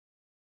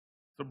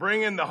So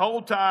bring in the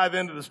whole tithe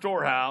into the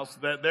storehouse,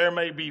 that there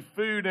may be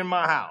food in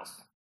my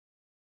house.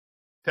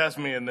 Test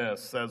me in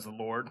this, says the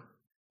Lord,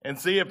 and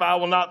see if I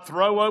will not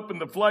throw open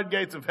the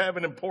floodgates of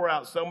heaven and pour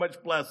out so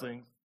much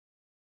blessings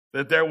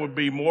that there will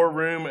be more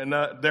room and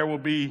there will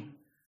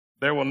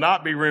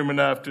not be room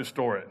enough to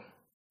store it.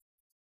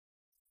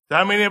 So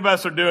how many of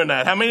us are doing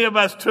that? How many of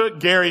us took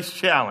Gary's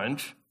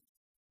challenge?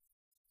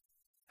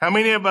 How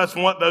many of us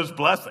want those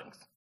blessings?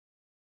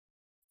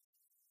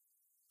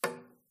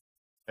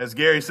 As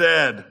Gary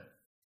said,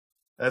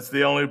 that's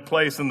the only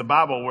place in the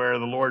Bible where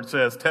the Lord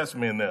says, test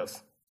me in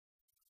this.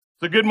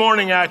 So good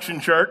morning, Action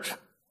Church.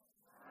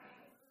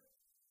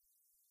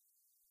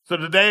 So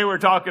today we're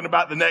talking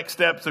about the next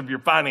steps of your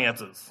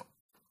finances.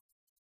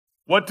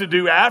 What to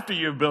do after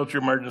you've built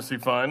your emergency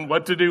fund,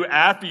 what to do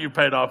after you've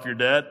paid off your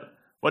debt,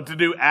 what to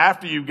do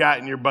after you've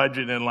gotten your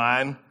budget in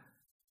line,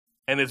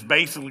 and it's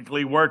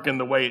basically working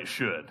the way it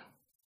should.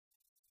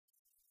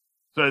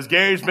 So as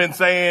Gary's been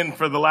saying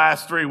for the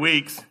last 3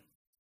 weeks,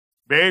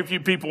 very few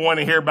people want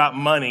to hear about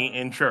money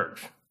in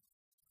church.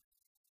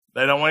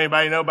 They don't want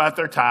anybody to know about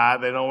their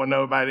tithe. They don't want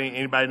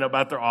anybody to know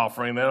about their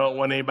offering. They don't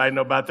want anybody to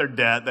know about their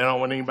debt. They don't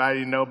want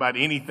anybody to know about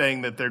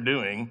anything that they're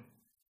doing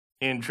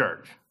in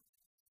church.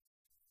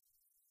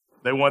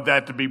 They want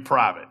that to be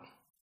private.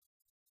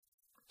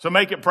 So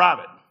make it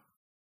private.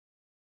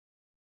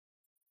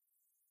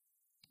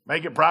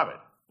 Make it private.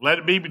 Let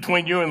it be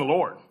between you and the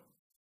Lord.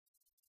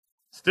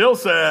 Still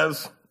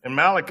says in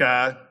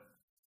Malachi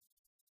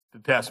to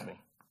test me.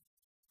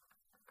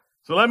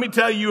 So let me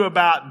tell you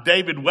about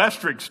David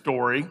Westrick's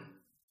story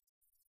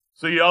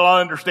so you all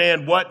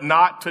understand what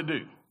not to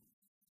do.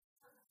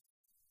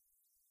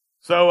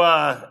 So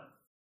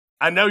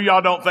I know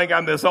y'all don't think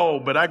I'm this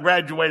old, but I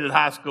graduated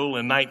high school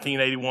in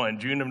 1981,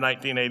 June of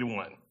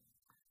 1981.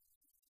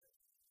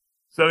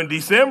 So in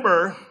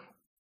December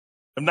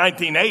of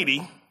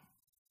 1980,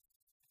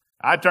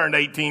 I turned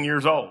 18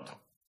 years old.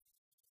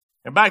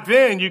 And back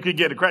then, you could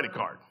get a credit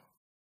card.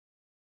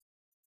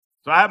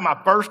 So I had my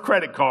first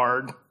credit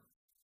card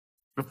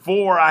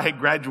before I had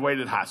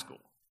graduated high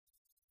school.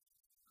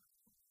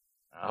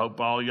 I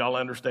hope all y'all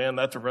understand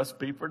that's a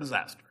recipe for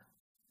disaster.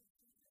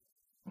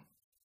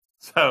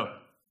 So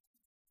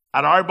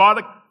I'd already bought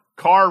a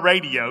car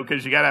radio,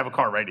 because you got to have a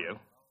car radio.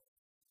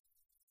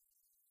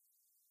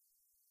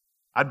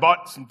 I'd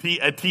bought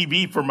a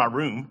TV for my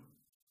room.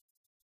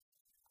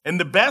 And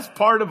the best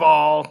part of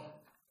all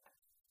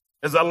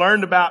is I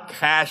learned about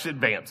cash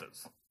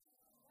advances.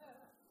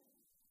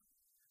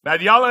 Now,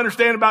 do y'all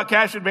understand about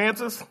cash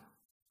advances?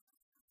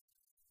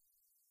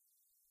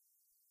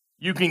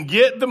 You can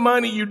get the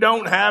money you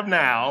don't have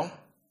now,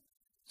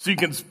 so you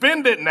can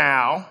spend it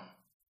now,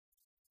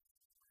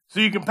 so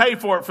you can pay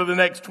for it for the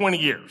next 20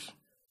 years.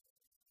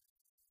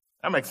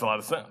 That makes a lot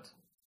of sense.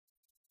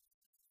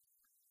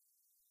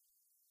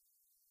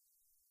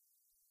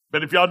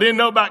 But if y'all didn't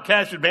know about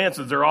cash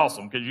advances, they're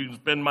awesome because you can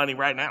spend money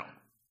right now.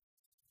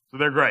 So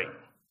they're great.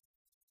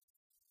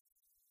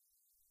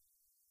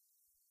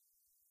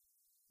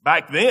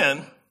 Back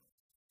then,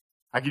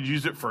 I could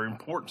use it for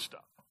important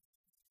stuff.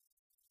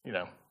 You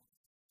know,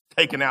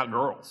 taking out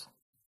girls.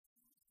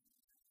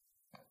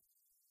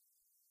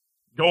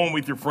 Going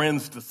with your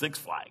friends to Six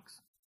Flags.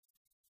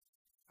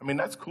 I mean,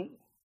 that's cool.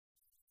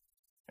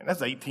 And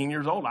that's 18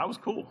 years old. I was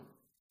cool.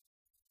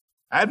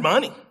 I had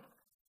money.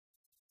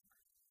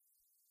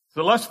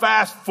 So let's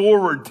fast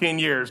forward 10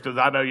 years, because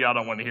I know y'all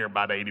don't want to hear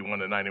about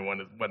 81 and 91.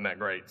 It wasn't that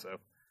great. So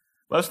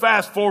let's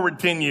fast forward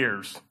 10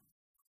 years.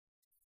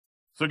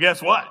 So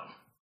guess what?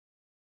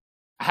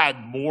 I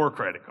had more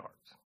credit cards.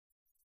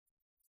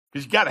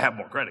 Because you got to have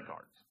more credit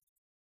cards.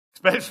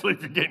 Especially if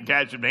you're getting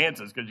cash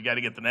advances, because you got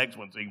to get the next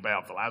one so you can pay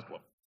off the last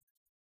one.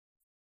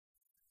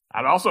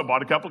 I'd also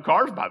bought a couple of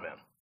cars by then.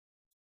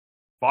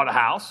 Bought a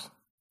house.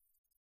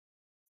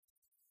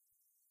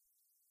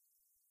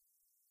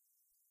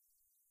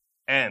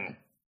 And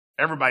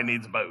everybody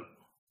needs a boat.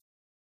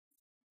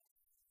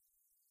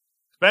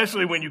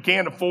 Especially when you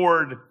can't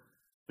afford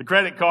the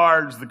credit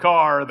cards, the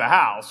car, the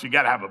house, you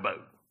got to have a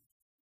boat.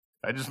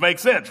 That just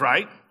makes sense,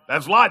 right?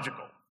 That's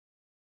logical.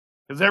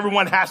 Because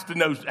everyone has to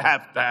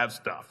have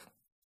stuff.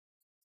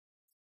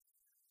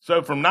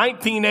 So from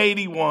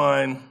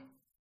 1981 to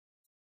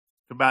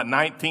about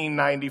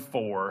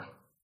 1994,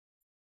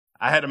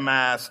 I had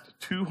amassed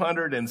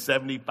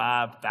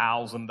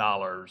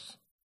 $275,000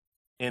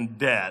 in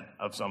debt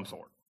of some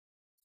sort.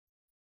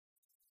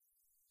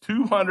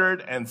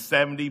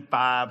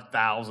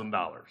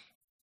 $275,000.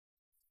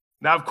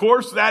 Now, of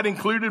course, that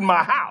included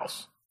my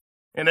house.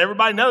 And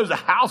everybody knows a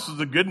house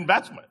is a good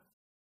investment.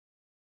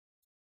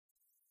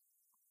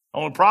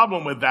 Only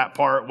problem with that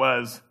part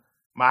was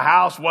my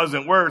house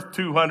wasn't worth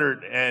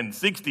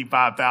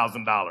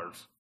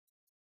 $265,000.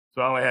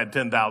 So I only had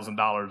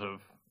 $10,000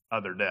 of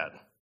other debt.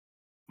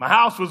 My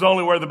house was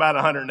only worth about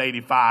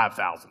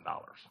 $185,000.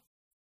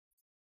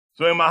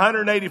 So in my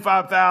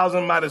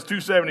 $185,000 minus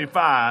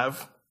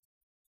 $275,000,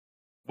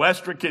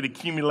 Westrick had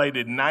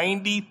accumulated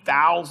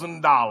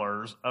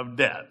 $90,000 of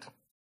debt.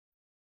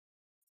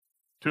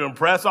 To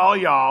impress all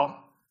y'all,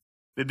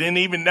 that didn't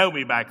even know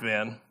me back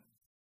then,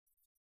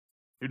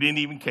 who didn't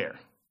even care.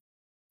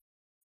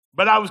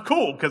 But I was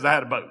cool because I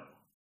had a boat.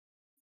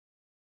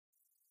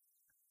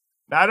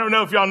 Now, I don't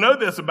know if y'all know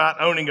this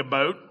about owning a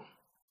boat,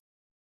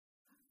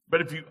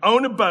 but if you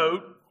own a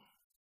boat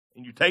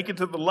and you take it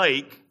to the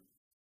lake,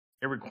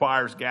 it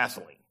requires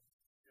gasoline.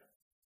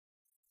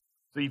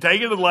 So you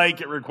take it to the lake,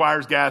 it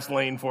requires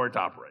gasoline for it to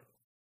operate.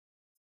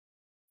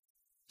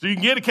 So you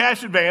can get a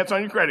cash advance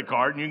on your credit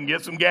card and you can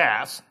get some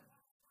gas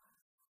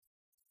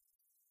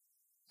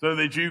so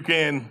that you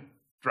can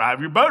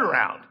drive your boat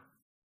around,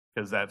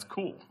 because that's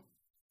cool.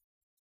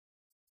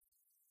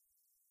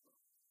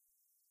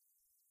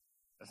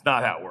 That's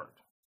not how it worked.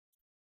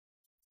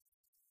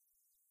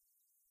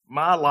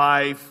 My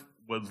life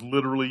was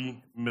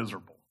literally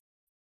miserable.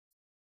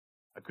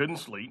 I couldn't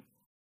sleep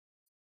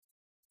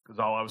because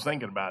all I was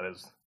thinking about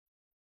is,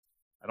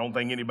 I don't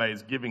think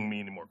anybody's giving me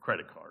any more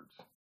credit cards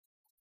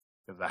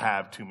because I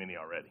have too many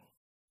already.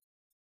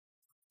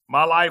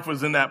 My life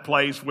was in that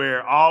place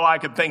where all I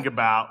could think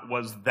about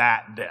was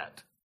that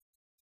debt.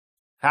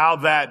 How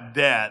that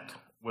debt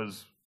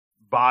was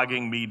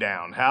bogging me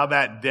down. How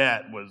that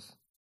debt was,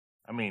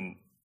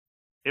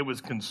 it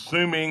was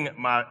consuming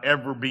my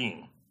ever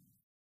being.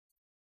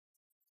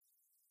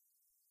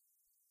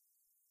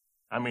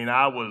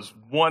 I was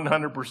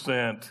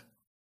 100%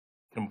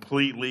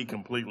 completely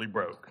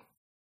broke.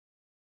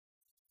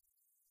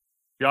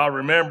 Y'all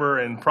remember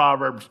in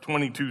Proverbs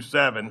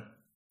 22:7,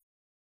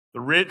 the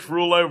rich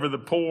rule over the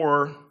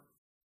poor,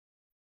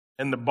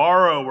 and the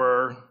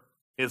borrower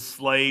is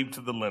slave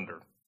to the lender.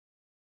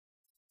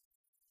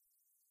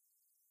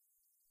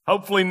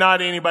 Hopefully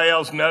not anybody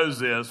else knows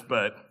this,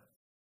 but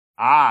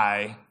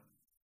I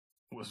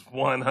was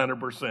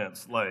 100%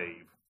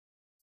 slave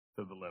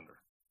to the lender.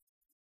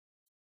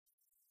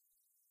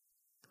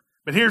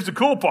 But here's the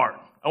cool part.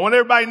 I want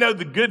everybody to know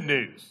the good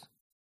news.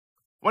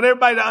 I want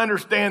everybody to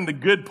understand the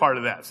good part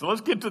of that. So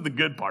let's get to the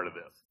good part of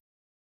this.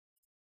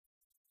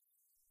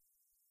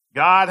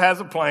 God has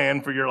a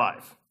plan for your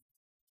life.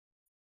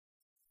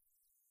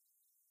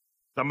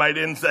 Somebody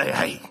didn't say,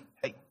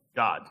 hey,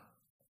 God,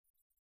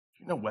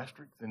 do you know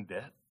Westrick's in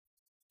debt?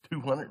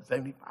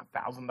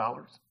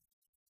 $275,000.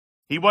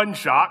 He wasn't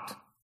shocked.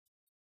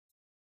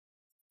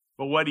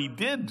 But what he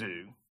did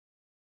do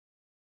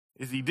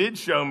is he did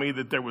show me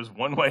that there was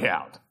one way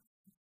out.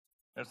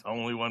 There's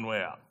only one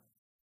way out.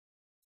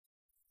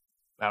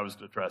 That was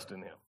to trust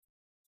in him.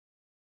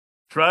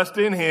 Trust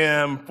in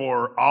him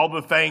for all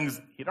the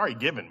things he'd already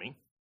given me.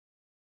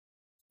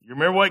 You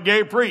remember what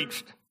Gabe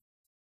preached?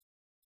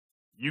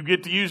 You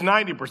get to use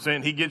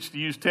 90%, he gets to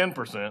use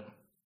 10%. It's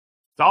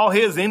all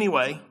his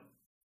anyway.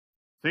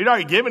 So he'd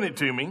already given it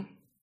to me.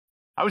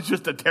 I was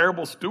just a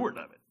terrible steward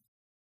of it.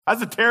 I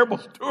was a terrible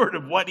steward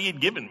of what he had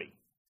given me.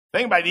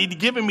 Think about it, he'd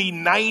given me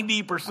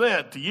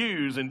 90% to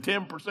use and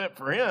 10%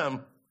 for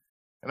him,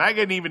 and I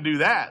couldn't even do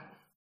that.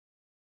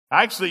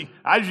 Actually,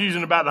 I was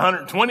using about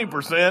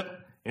 120%,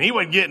 and he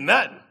wasn't getting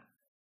nothing.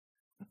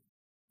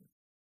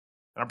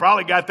 I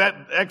probably got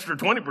that extra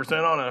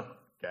 20% on a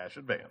cash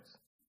advance.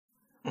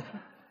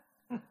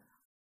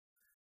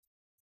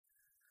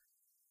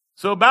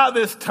 So about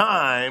this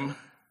time,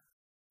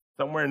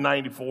 somewhere in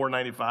 94,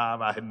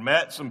 95, I had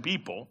met some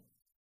people,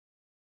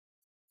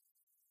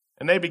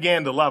 and they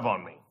began to love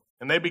on me,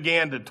 and they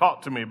began to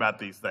talk to me about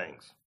these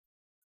things.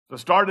 So I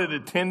started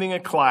attending a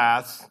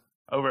class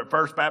over at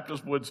First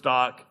Baptist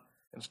Woodstock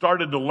and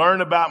started to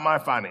learn about my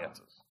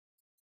finances.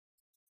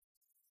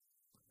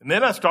 And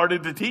then I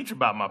started to teach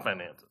about my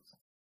finances.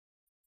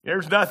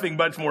 There's nothing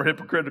much more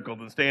hypocritical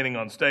than standing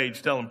on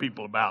stage telling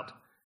people about,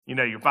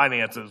 your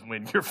finances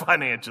when your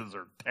finances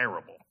are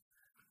terrible.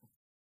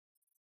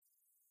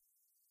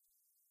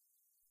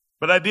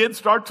 But I did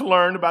start to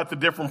learn about the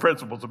different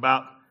principles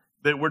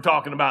that we're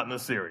talking about in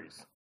this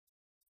series.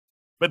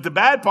 But the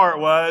bad part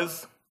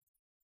was,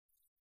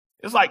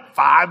 it's like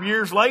 5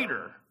 years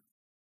later.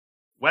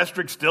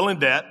 Westrick's still in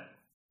debt,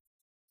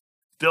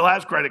 still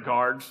has credit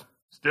cards,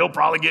 still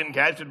probably getting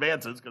cash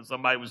advances because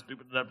somebody was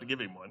stupid enough to give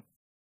him one.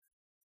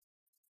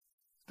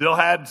 Still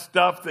had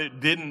stuff that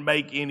didn't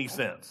make any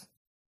sense.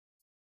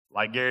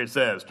 Like Gary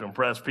says, to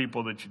impress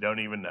people that you don't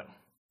even know.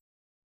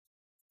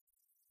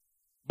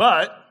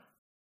 But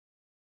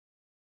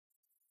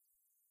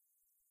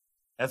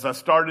as I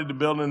started to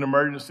build an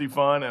emergency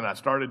fund and I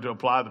started to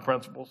apply the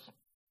principles,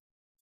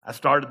 I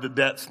started the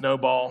debt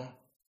snowball,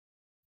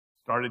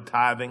 started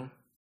tithing.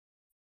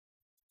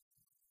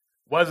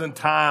 Wasn't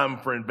time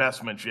for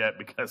investments yet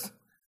because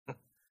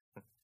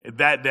at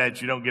that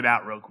debt you don't get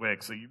out real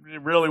quick. So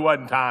it really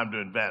wasn't time to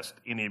invest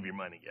any of your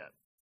money yet.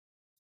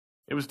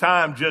 It was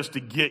time just to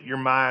get your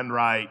mind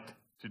right,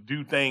 to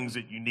do things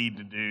that you need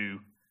to do,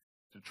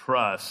 to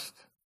trust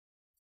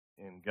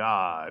in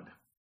God,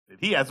 that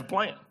he has a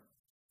plan.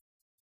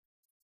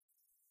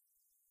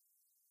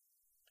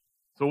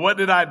 So what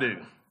did I do?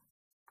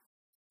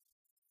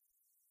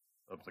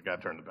 Oops, I got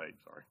to turn the page,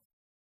 sorry.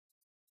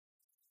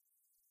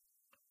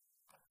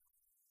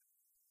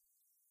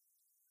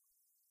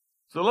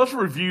 So let's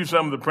review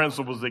some of the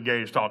principles that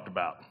Gary's talked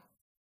about.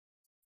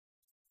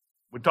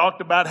 We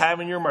talked about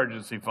having your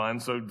emergency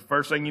fund, so the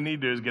first thing you need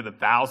to do is get a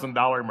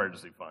 $1,000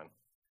 emergency fund.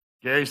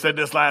 Gary said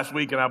this last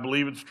week, and I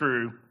believe it's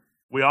true.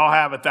 We all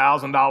have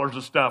 $1,000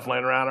 of stuff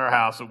laying around our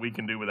house that we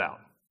can do without.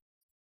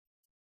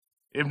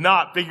 If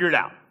not, figure it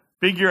out.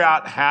 Figure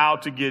out how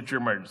to get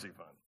your emergency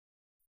fund.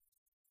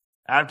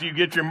 After you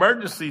get your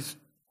emergency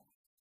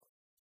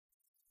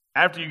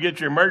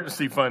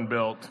fund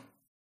built,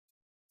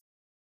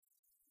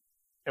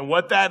 and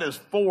what that is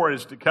for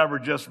is to cover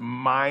just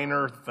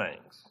minor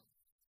things.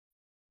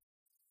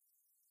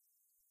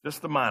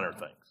 Just the minor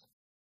things.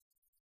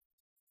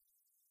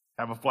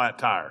 Have a flat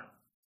tire.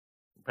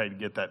 You pay to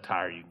get that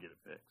tire, you can get it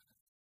fixed.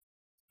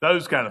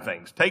 Those kind of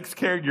things. Takes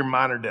care of your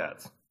minor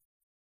debts.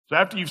 So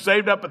after you've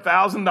saved up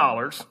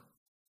 $1,000,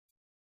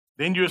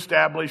 then you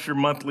establish your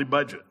monthly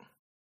budget.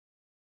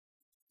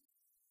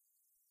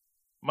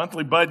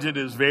 Monthly budget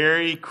is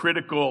very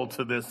critical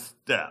to this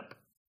step.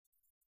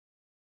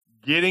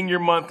 Getting your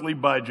monthly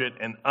budget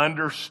and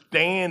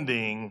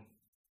understanding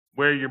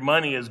where your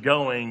money is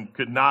going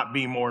could not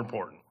be more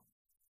important.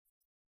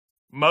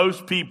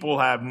 Most people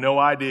have no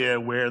idea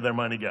where their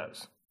money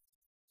goes.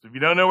 So if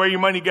you don't know where your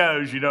money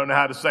goes, you don't know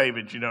how to save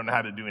it, you don't know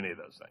how to do any of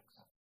those things.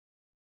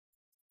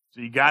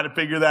 So you got to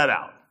figure that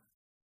out.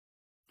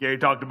 Gary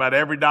talked about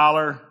every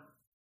dollar.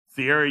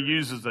 Sierra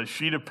uses a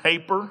sheet of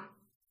paper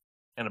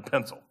and a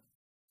pencil.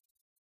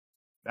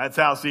 That's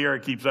how Sierra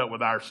keeps up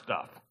with our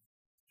stuff.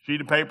 Sheet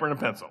of paper and a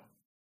pencil.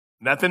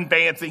 Nothing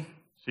fancy,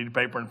 sheet of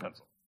paper and a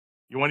pencil.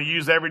 You want to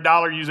use every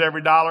dollar, use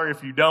every dollar.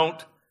 If you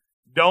don't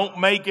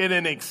make it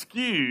an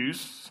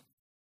excuse.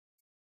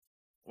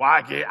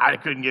 Why I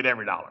couldn't get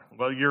every dollar.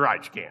 Well, you're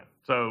right, you can't.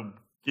 So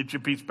get you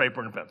a piece of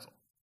paper and a pencil.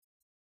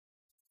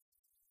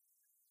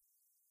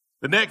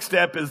 The next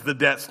step is the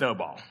debt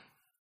snowball.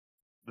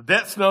 The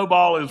debt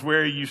snowball is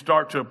where you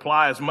start to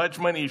apply as much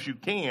money as you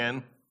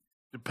can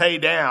to pay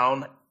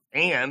down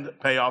and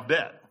pay off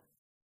debt.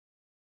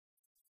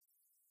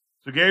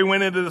 So Gary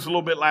went into this a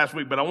little bit last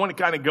week, but I want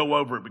to kind of go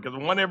over it because I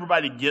want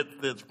everybody to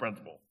get this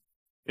principle.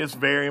 It's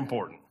very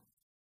important.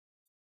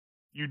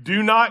 You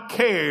do not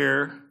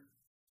care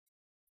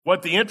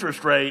what the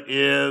interest rate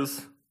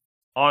is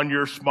on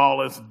your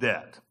smallest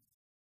debt.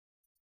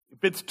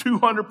 If it's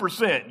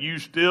 200%, you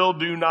still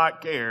do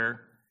not care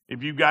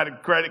if you've got a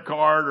credit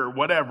card or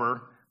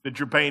whatever that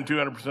you're paying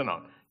 200%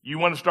 on. You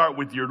want to start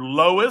with your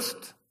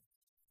lowest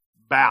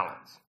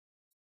balance.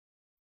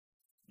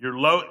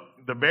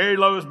 The very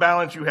lowest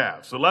balance you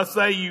have. So let's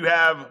say you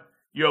owe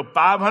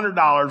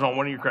 $500 on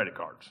one of your credit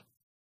cards.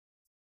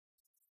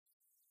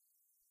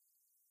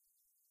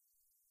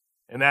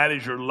 And that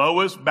is your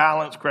lowest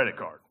balance credit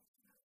card.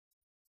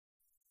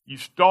 You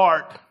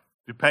start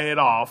to pay it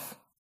off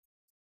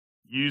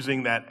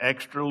using that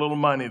extra little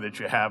money that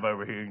you have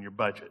over here in your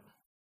budget.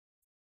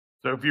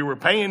 So if you were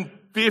paying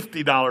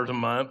 $50 a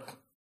month,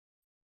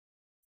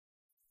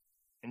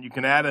 and you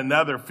can add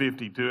another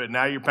 $50 to it,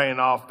 now you're paying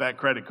off that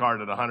credit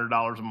card at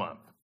 $100 a month.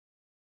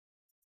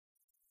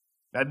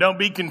 Now don't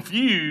be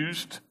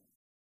confused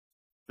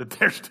that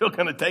they're still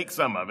going to take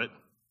some of it.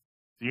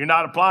 So you're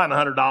not applying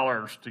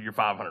 $100 to your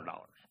 $500.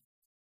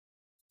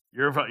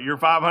 Your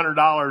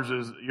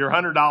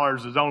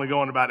 $100 is only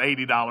going about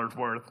 $80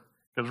 worth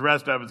because the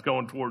rest of it's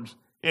going towards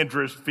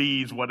interest,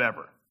 fees,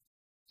 whatever.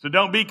 So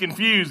don't be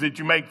confused that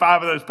you make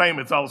 5 of those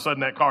payments, all of a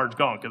sudden that card's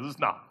gone, because it's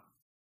not.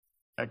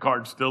 That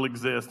card still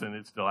exists and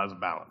it still has a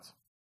balance.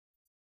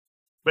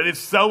 But it's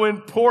so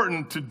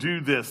important to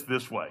do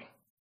this way.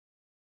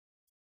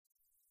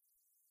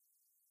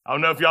 I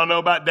don't know if y'all know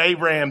about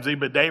Dave Ramsey,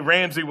 but Dave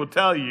Ramsey will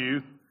tell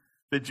you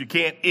that you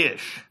can't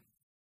ish.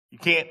 You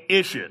can't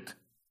ish it.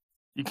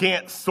 You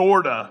can't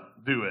sorta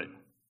do it.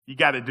 You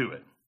got to do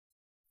it.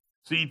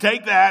 So you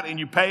take that and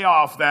you pay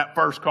off that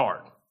first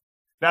card.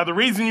 Now, the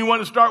reason you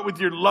want to start with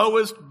your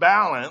lowest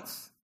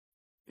balance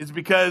is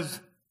because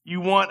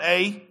you want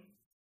a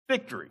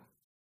victory.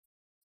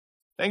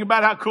 Think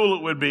about how cool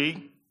it would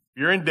be.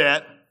 You're in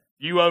debt.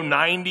 You owe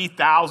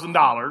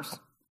 $90,000.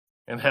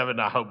 In heaven,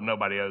 I hope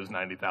nobody owes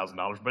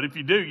 $90,000. But if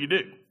you do, you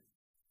do.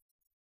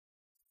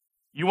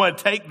 You want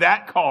to take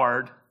that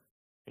card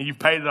and you've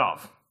paid it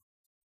off.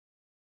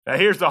 Now,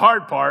 here's the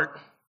hard part,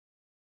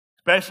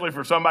 especially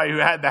for somebody who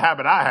had the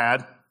habit I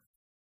had.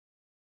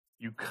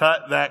 You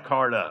cut that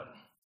card up.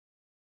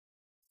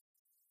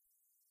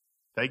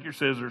 Take your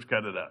scissors,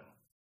 cut it up.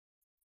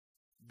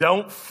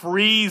 Don't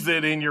freeze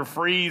it in your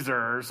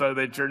freezer so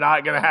that you're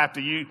not going to have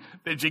to use,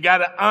 that you got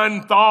to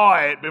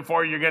unthaw it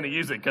before you're going to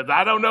use it. Because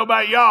I don't know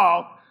about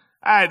y'all,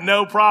 I had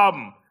no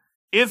problem.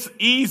 It's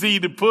easy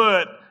to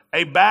put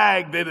a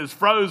bag that is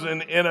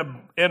frozen in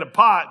a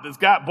pot that's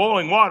got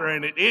boiling water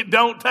in it. It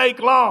don't take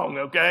long,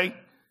 okay?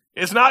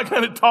 It's not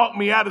going to talk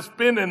me out of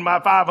spending my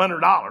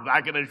 $500,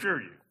 I can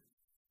assure you.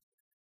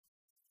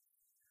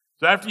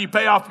 So after you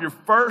pay off your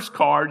first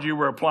card, you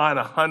were applying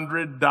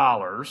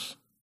 $100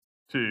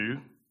 to.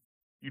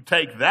 You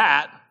take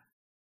that,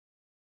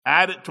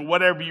 add it to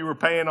whatever you were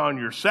paying on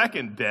your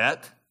second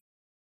debt,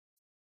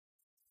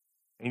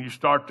 and you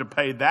start to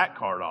pay that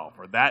card off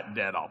or that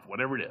debt off,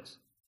 whatever it is.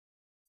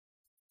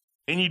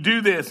 And you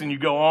do this and you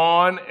go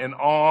on and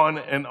on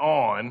and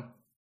on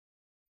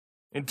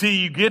until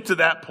you get to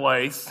that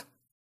place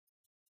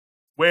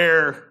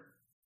where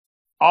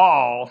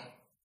all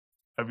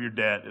of your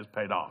debt is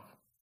paid off.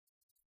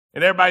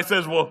 And everybody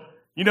says, well,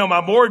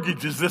 my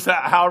mortgage is this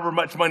however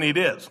much money it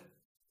is.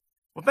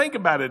 Well, think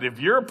about it. If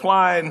you're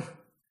applying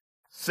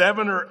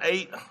 $700 or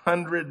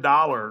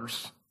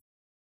 $800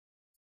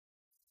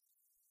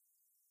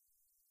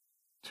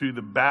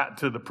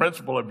 to the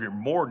principal of your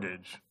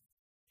mortgage,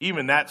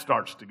 even that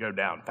starts to go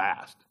down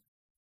fast.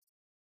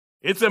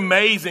 It's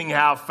amazing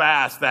how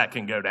fast that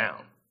can go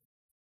down.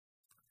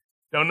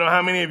 Don't know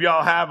how many of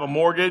y'all have a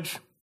mortgage,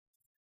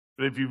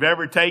 but if you've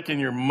ever taken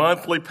your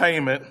monthly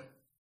payment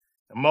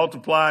and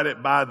multiplied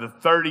it by the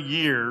 30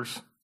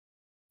 years,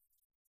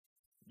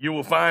 you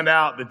will find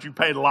out that you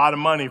paid a lot of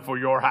money for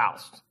your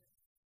house.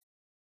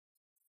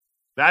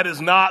 That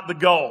is not the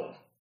goal.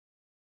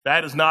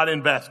 That is not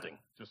investing,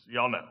 just so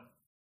y'all know.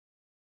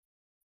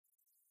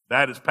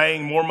 That is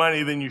paying more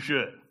money than you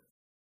should.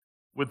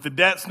 With the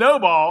debt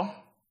snowball,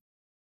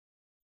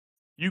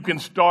 you can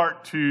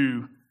start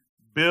to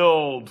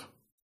build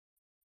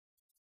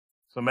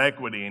some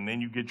equity, and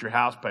then you get your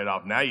house paid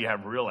off. Now you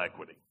have real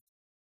equity.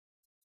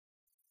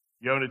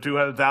 You own a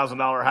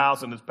 $200,000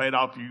 house and it's paid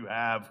off, you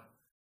have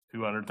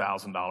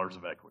 $200,000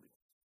 of equity.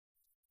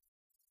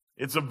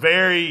 It's a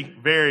very,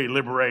 very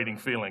liberating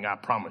feeling, I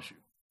promise you.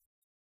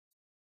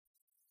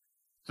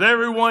 So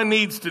everyone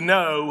needs to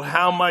know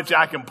how much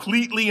I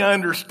completely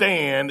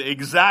understand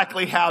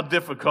exactly how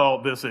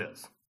difficult this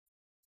is.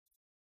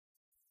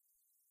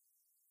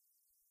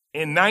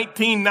 In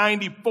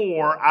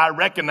 1994, I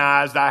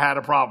recognized I had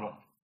a problem.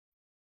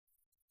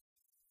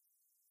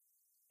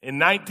 In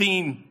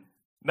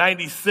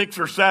 1996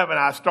 or 7,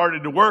 I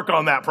started to work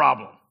on that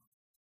problem.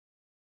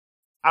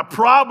 I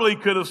probably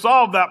could have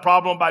solved that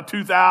problem by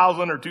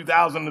 2000 or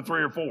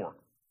 2003 or 4.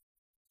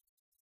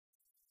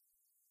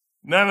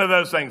 None of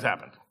those things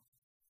happened.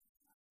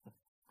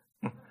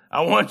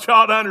 I want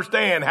y'all to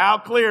understand how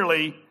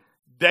clearly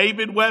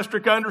David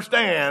Westrick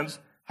understands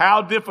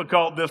how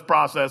difficult this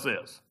process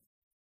is.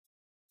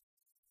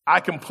 I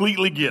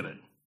completely get it.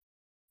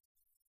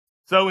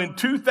 So in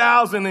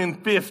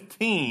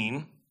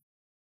 2015,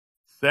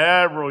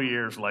 several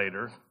years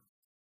later,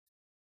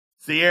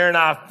 Sierra and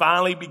I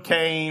finally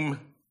became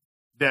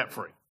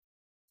debt-free.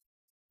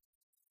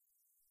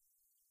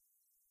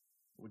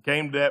 We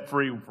became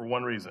debt-free for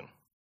one reason.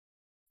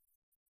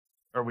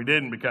 Or we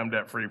didn't become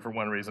debt-free for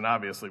one reason,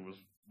 obviously,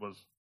 was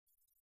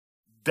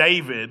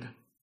David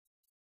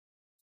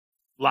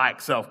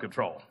lacked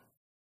self-control.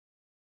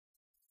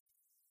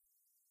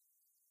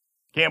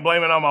 Can't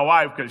blame it on my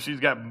wife because she's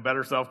got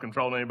better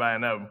self-control than anybody I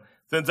know.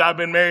 Since I've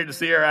been married to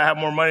Sierra, I have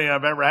more money than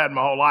I've ever had in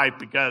my whole life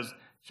because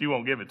she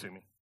won't give it to me.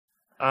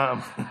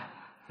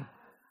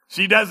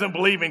 She doesn't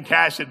believe in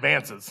cash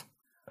advances.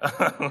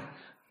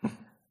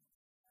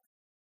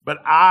 But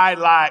I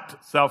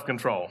lacked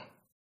self-control.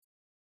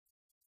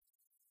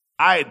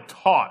 I had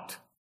taught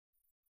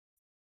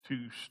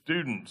to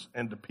students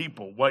and to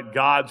people what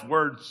God's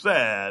word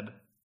said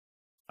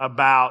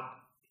about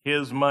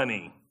his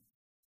money.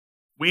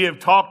 We have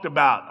talked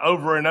about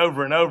over and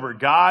over and over,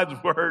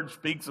 God's word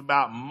speaks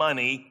about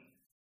money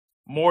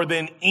more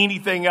than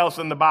anything else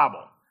in the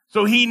Bible.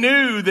 So he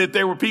knew that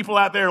there were people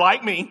out there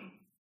like me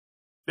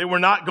that were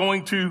not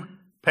going to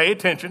pay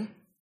attention. It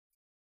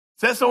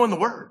says so in the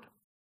word.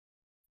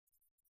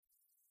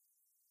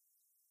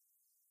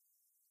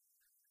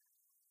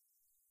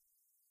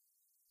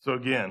 So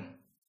again,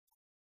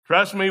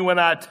 trust me when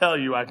I tell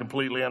you I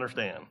completely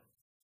understand.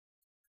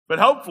 But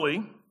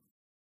hopefully,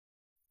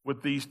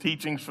 with these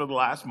teachings for the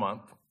last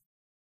month,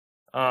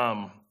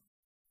 y'all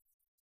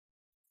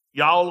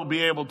will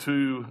be able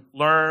to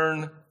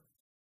learn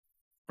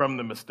from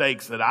the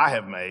mistakes that I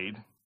have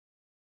made,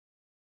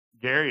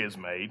 Gary has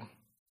made.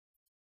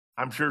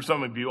 I'm sure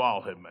some of you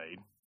all have made.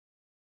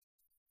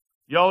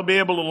 Y'all will be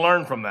able to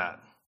learn from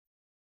that.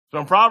 So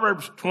in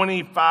Proverbs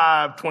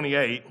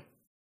 25:28,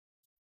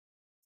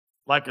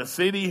 like a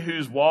city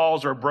whose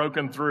walls are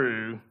broken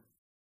through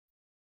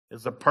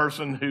is a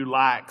person who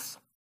lacks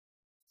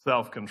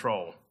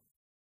self-control.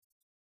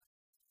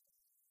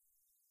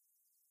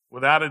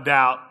 Without a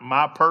doubt,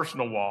 my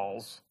personal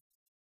walls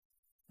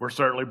were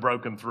certainly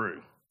broken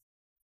through.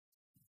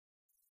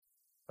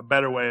 A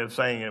better way of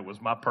saying it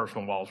was my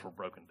personal walls were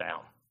broken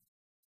down.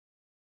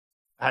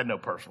 I had no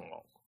personal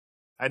walls.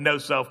 I had no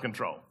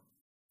self-control.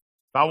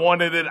 If I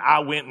wanted it, I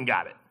went and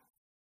got it.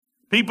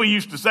 People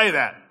used to say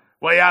that.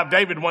 Well, yeah,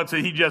 David wants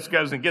it, he just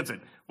goes and gets it.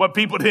 What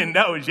people didn't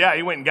know is, yeah,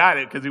 he went and got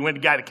it because he went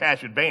and got a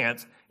cash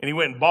advance and he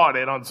went and bought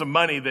it on some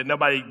money that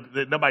nobody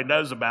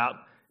knows about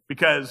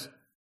because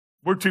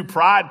we're too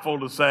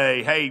prideful to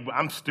say, hey,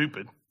 I'm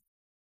stupid.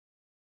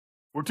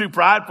 We're too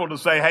prideful to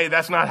say, hey,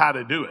 that's not how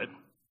to do it.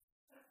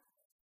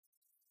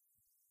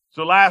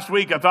 So last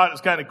week, I thought it was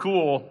kind of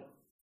cool.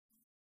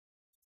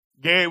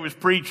 Gary was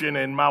preaching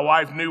and my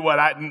wife knew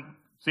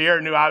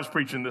Sierra knew I was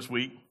preaching this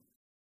week.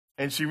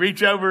 And she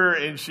reached over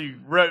and she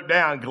wrote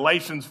down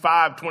Galatians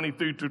 5:20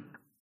 through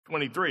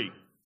 23.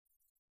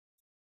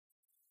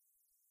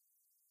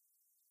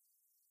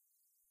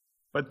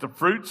 But the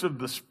fruits of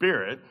the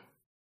Spirit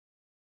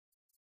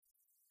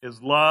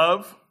is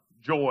love,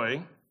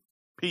 joy,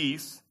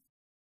 peace,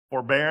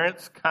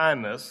 forbearance,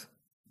 kindness,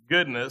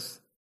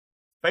 goodness,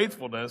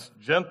 faithfulness,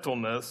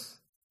 gentleness,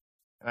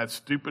 and that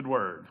stupid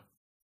word,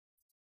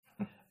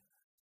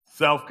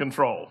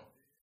 self-control.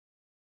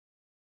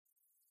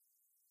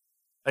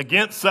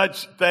 Against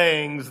such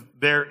things,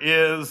 there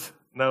is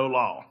no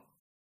law.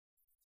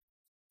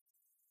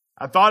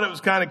 I thought it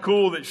was kind of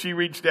cool that she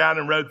reached out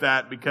and wrote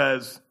that,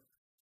 because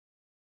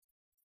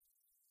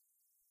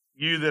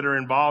you that are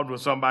involved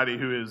with somebody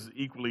who is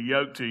equally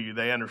yoked to you,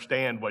 they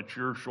understand what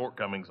your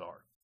shortcomings are.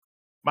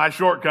 My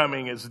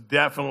shortcoming is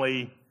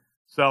definitely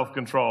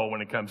self-control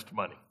when it comes to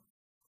money.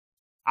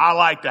 I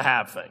like to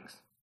have things.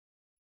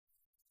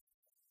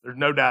 There's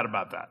no doubt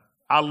about that.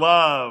 I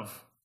love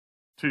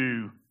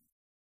to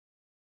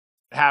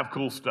have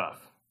cool stuff.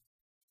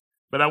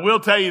 But I will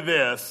tell you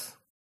this,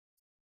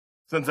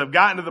 since I've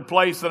gotten to the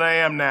place that I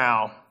am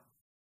now,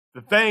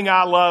 the thing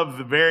I love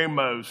the very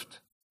most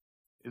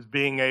is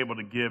being able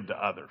to give to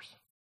others.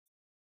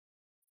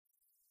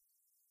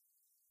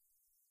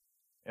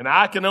 And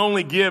I can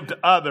only give to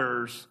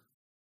others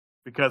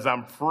because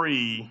I'm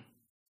free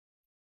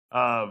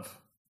of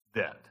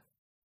debt.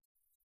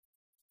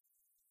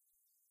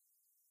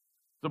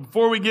 So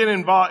before we get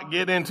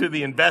into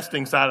the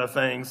investing side of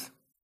things,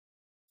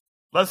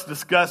 let's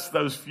discuss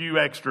those few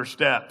extra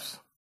steps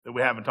that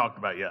we haven't talked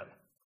about yet.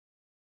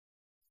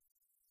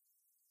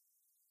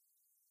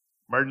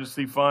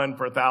 Emergency fund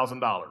for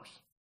 $1,000.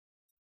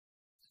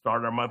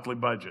 Start our monthly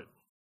budget.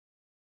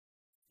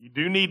 You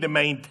do need to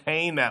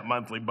maintain that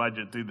monthly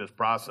budget through this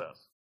process.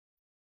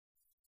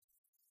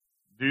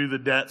 Do the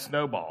debt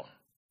snowball.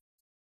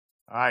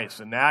 All right,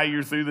 so now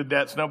you're through the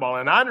debt snowball.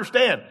 And I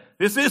understand,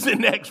 this isn't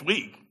next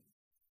week.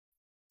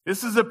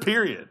 This is a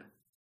period.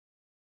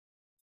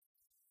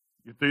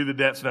 You're through the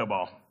debt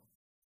snowball.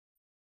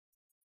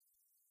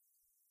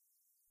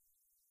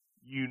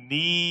 You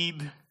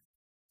need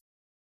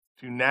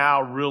to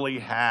now really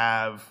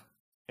have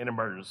an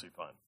emergency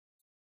fund.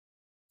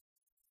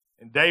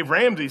 And Dave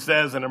Ramsey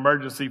says an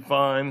emergency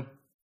fund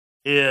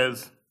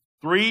is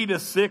 3 to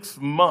 6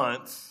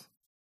 months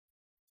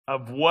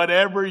of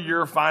whatever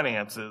your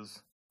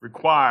finances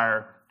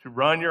require to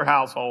run your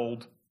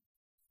household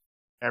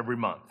every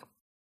month.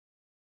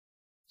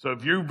 So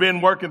if you've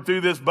been working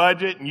through this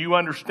budget and you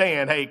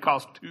understand, hey, it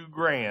costs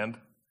 $2,000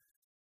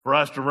 for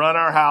us to run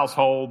our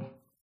household,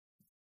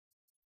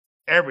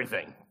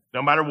 everything,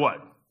 no matter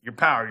what, your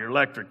power, your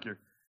electric,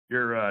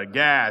 your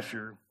gas,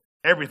 your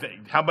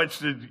everything. How much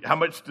does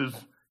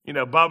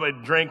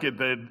Bubba drink at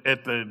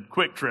the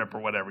Quick Trip or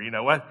whatever? You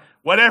know what?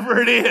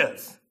 Whatever it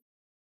is,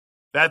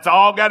 that's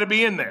all got to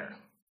be in there.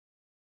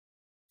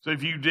 So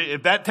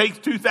if that takes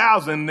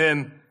 $2,000,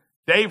 then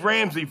Dave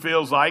Ramsey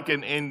feels like,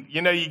 and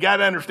you got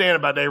to understand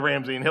about Dave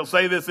Ramsey, and he'll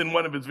say this in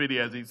one of his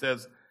videos. He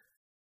says,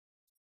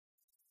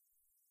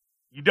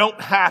 you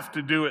don't have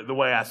to do it the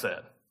way I said.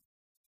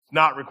 It's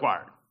not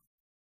required.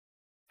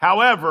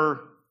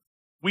 However,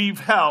 we've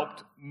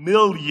helped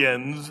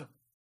millions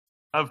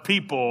of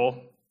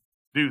people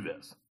do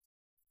this.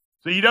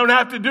 So you don't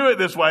have to do it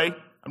this way.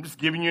 I'm just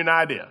giving you an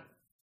idea.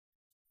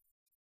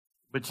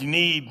 But you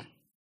need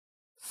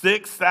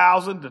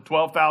 $6,000 to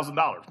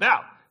 $12,000.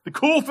 Now, the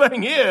cool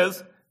thing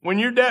is, when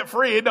you're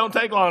debt-free, it don't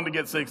take long to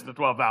get $6,000 to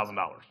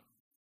 $12,000.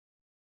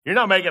 You're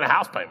not making a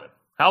house payment.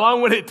 How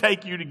long would it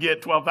take you to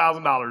get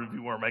 $12,000 if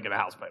you weren't making a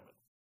house payment?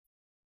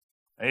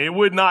 And it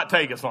would not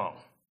take as long.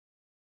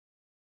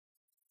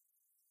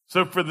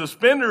 So for the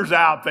spenders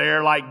out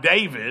there like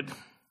David,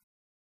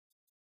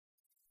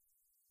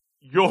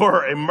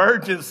 your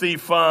emergency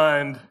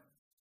fund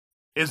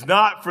is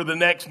not for the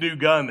next new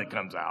gun that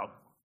comes out.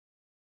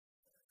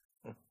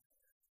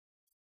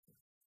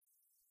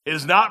 It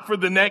is not for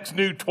the next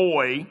new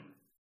toy,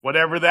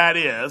 whatever that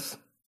is.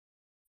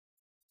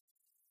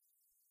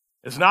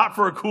 It's not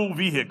for a cool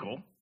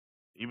vehicle,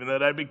 even though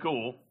that'd be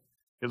cool,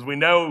 because we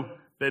know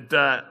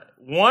that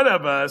one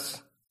of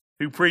us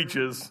who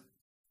preaches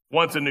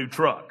wants a new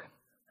truck.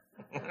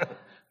 So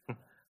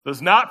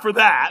it's not for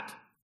that.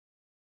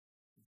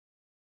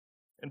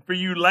 And for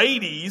you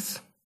ladies,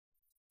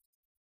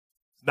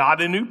 it's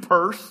not a new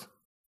purse.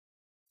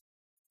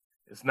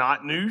 It's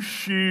not new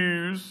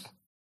shoes.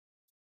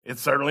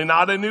 It's certainly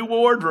not a new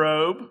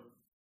wardrobe.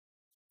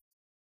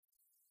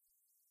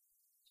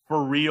 It's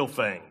for real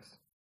things.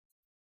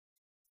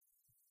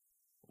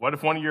 What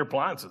if one of your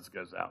appliances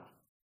goes out?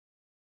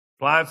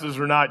 Appliances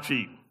are not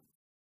cheap.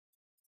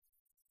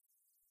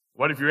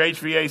 What if your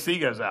HVAC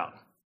goes out?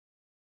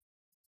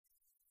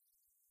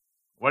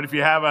 What if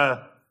you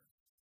have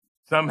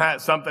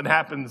something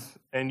happens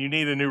and you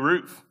need a new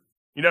roof?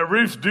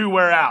 Roofs do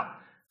wear out.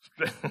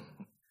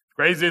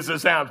 Crazy as it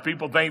sounds,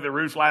 people think that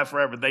roofs last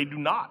forever. They do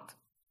not.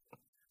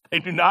 They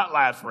do not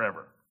last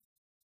forever.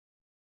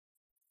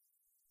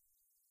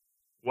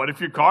 What if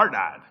your car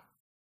died?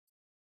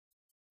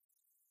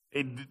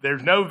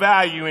 There's no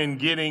value in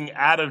getting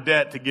out of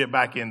debt to get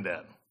back in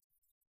debt.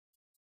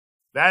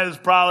 That is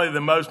probably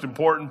the most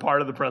important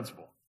part of the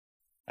principle.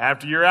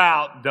 After you're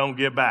out, don't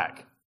give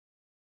back.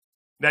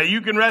 Now,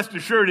 you can rest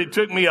assured it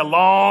took me a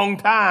long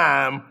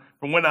time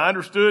from when I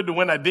understood to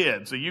when I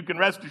did. So you can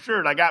rest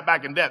assured I got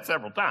back in debt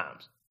several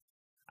times.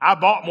 I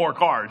bought more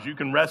cars. You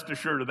can rest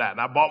assured of that.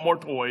 And I bought more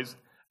toys.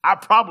 I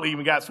probably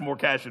even got some more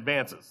cash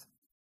advances.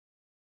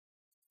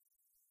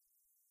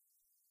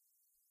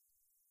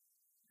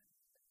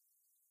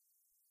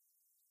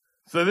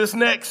 So this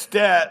next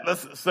step,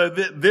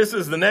 this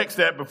is the next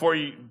step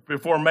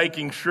before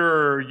making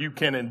sure you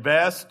can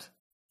invest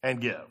and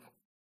give.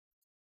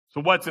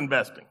 So what's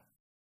investing?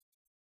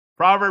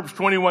 Proverbs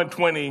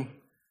 21:20,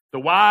 the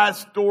wise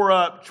store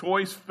up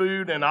choice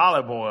food and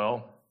olive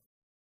oil,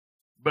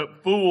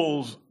 but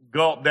fools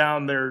gulp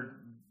theirs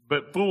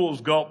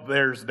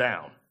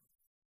down.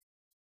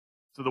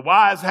 So the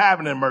wise have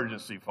an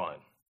emergency fund.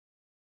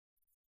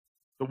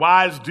 The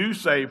wise do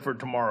save for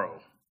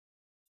tomorrow.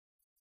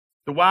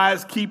 The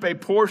wise keep a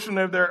portion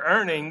of their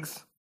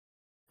earnings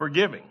for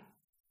giving.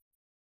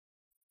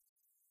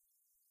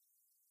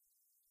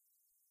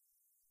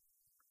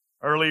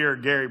 Earlier,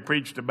 Gary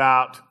preached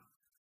about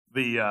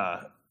the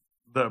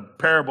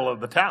parable of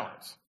the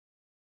talents.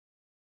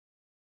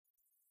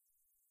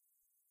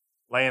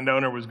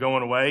 Landowner was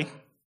going away.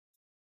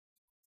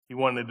 He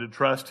wanted to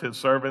trust his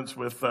servants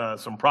with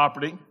some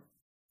property.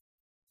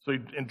 So he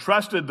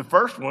entrusted the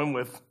first one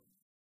with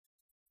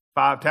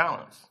 5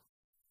 talents.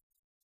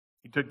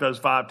 He took those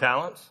 5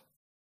 talents.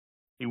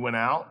 He went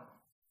out.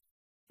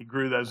 He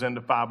grew those into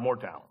 5 more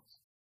talents.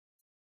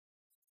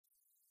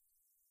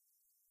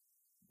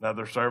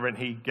 Another servant,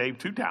 he gave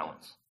 2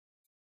 talents.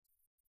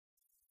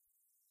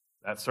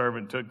 That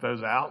servant took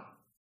those out,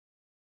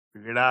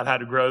 figured out how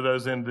to grow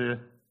those into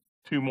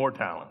 2 more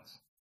talents.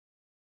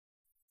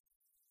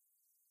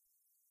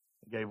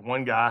 He gave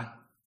one guy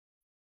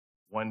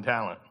 1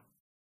 talent.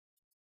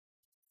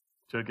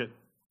 Took it,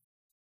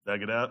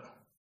 dug it up,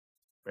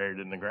 buried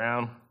it in the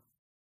ground.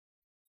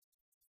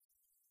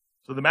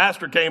 So the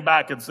master came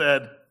back and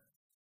said,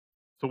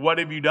 so what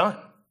have you done?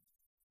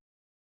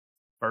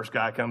 First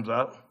guy comes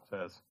up,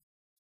 says,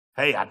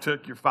 hey, I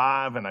took your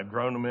 5 and I've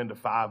grown them into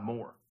 5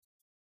 more.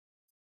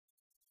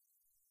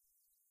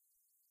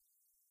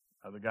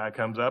 Other guy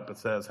comes up and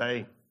says,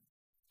 hey,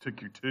 took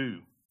your 2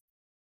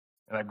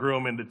 and I grew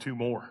them into 2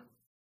 more.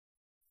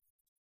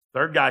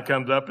 Third guy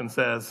comes up and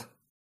says,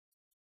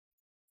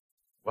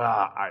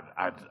 well,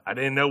 I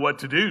didn't know what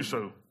to do,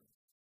 so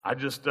I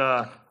just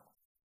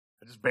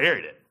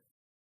buried it.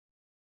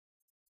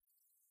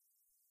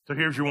 So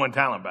here's your 1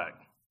 talent back.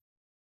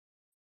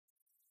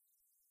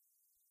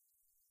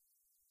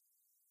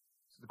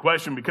 So the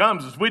question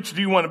becomes, is which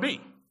do you want to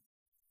be?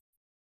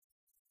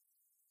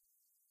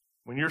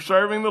 When you're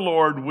serving the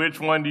Lord, which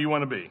one do you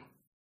want to be?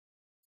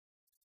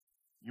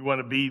 You want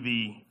to be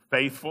the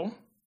faithful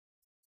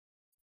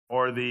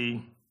or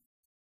the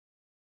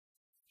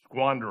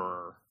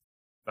squanderer?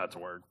 If that's a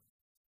word.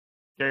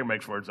 Gary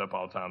makes words up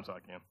all the time, so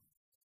I can.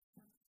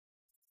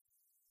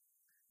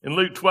 In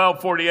Luke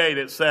 12:48,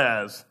 it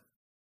says,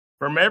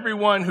 from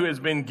everyone who has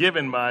been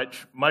given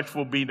much, much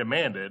will be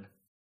demanded.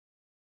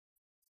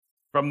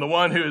 From the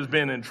one who has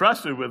been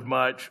entrusted with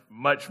much,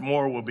 much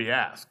more will be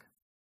asked.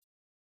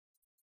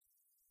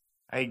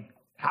 Hey,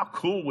 how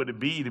cool would it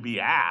be to be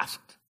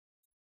asked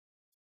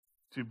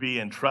to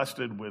be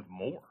entrusted with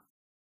more?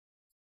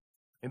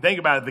 And think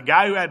about it. The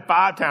guy who had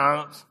 5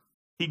 talents,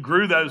 he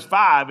grew those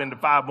 5 into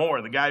 5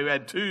 more. The guy who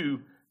had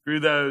 2 grew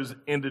those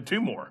into 2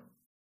 more.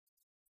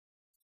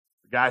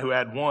 The guy who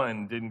had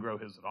 1 didn't grow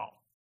his at all.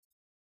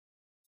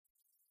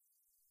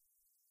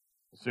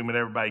 Assuming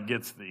everybody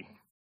gets the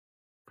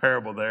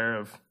parable there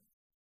of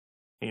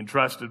he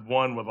entrusted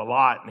 1 with a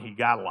lot and he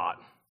got a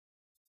lot.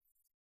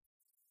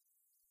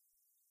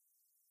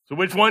 So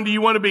which one do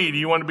you want to be? Do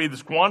you want to be the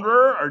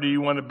squanderer or do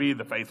you want to be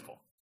the faithful?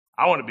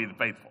 I want to be the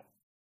faithful.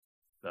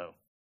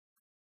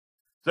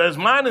 So as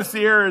mine and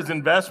Sierra's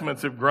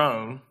investments have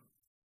grown,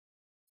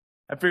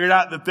 I figured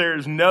out that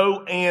there's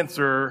no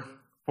answer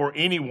for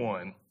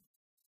anyone.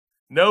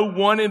 No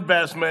one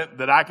investment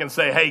that I can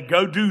say, hey,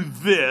 go do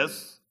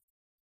this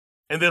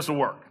and this will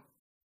work.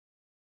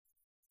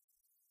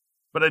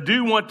 But I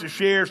do want to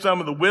share some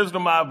of the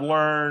wisdom I've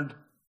learned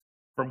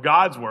from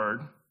God's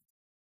Word,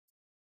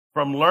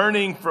 from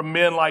learning from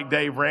men like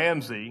Dave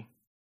Ramsey,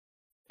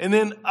 and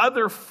then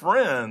other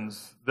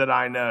friends that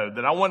I know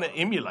that I want to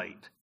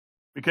emulate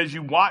because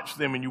you watch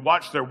them and you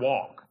watch their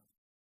walk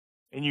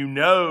and you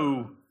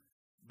know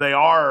they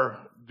are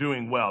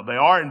doing well. They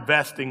are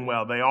investing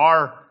well. They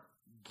are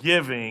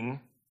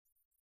giving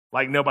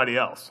like nobody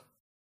else.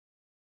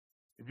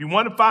 If you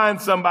want to find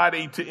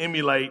somebody to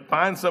emulate,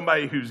 find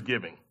somebody who's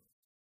giving.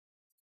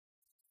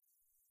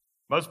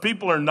 Most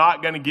people are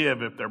not going to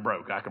give if they're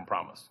broke, I can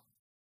promise.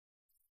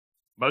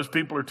 Most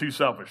people are too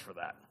selfish for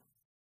that.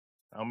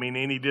 I don't mean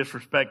any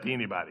disrespect to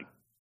anybody.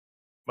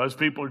 Most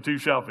people are too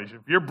selfish.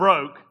 If you're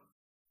broke,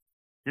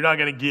 you're not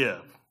going to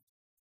give.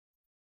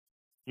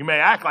 You may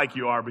act like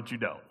you are, but you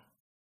don't.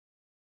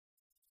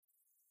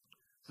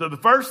 So the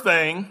first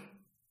thing,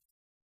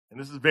 and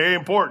this is very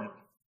important,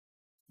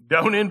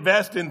 don't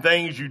invest in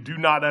things you do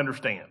not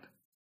understand.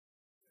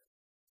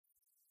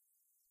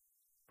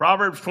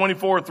 Proverbs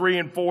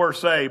 24:3-4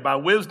 say, by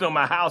wisdom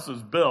a house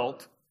is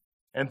built,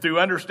 and through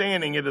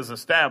understanding it is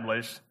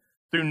established.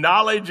 Through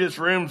knowledge its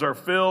rooms are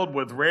filled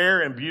with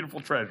rare and beautiful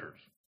treasures.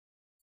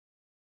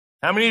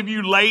 How many of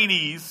you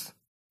ladies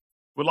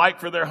would like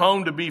for their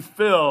home to be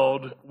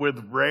filled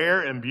with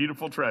rare and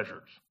beautiful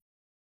treasures?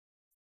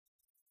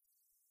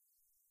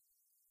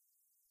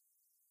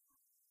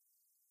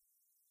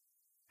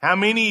 How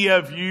many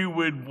of you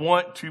would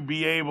want to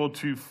be able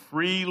to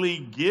freely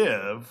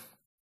give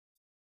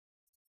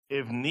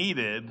if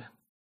needed,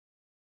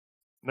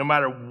 no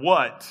matter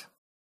what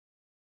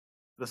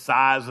the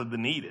size of the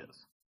need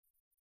is?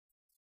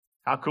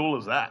 How cool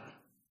is that?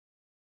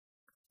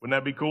 Wouldn't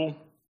that be cool?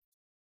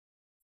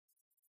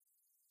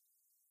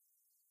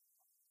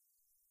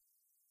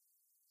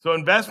 So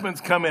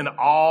investments come in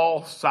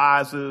all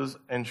sizes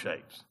and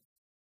shapes.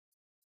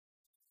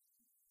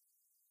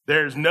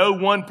 There's no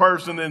one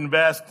person that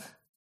invests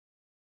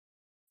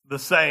the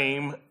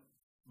same,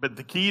 but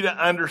the key to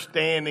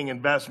understanding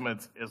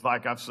investments is,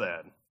 like I've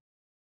said,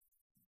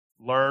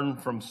 learn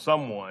from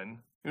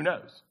someone who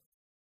knows.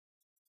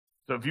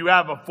 So if you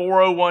have a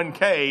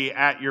 401k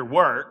at your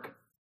work,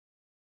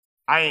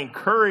 I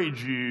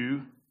encourage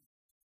you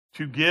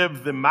to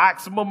give the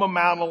maximum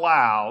amount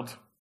allowed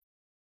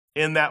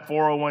in that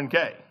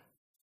 401k.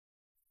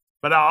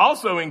 But I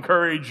also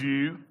encourage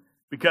you,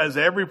 because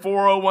every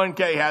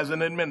 401k has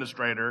an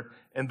administrator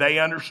and they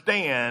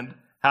understand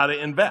how to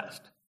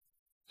invest.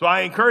 So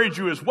I encourage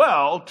you as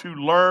well to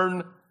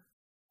learn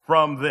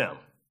from them,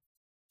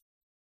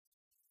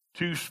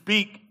 to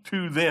speak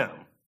to them,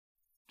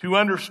 to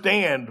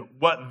understand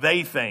what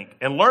they think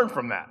and learn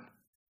from that.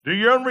 Do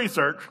your own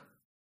research,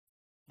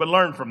 but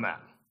learn from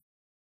that.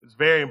 It's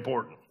very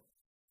important.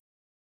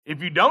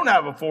 If you don't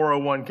have a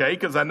 401k,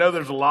 because I know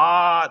there's a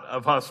lot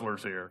of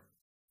hustlers here,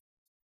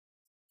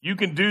 you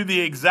can do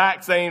the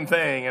exact same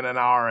thing in an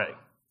IRA.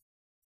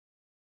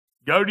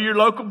 Go to your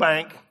local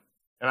bank,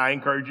 and I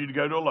encourage you to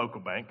go to a local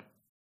bank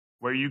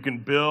where you can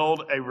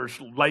build a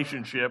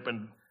relationship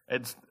and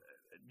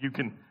you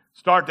can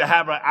start to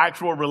have an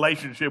actual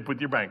relationship with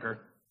your banker.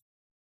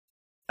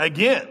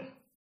 Again,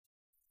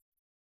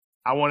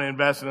 I want to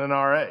invest in an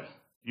IRA.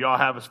 You all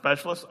have a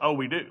specialist? Oh,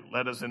 we do.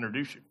 Let us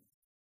introduce you.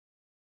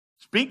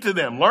 Speak to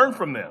them. Learn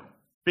from them.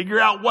 Figure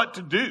out what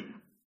to do.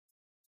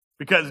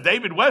 Because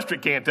David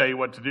Westrick can't tell you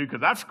what to do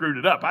because I've screwed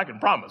it up, I can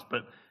promise.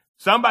 But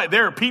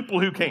there are people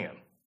who can.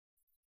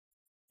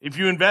 If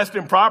you invest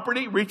in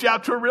property, reach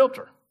out to a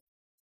realtor.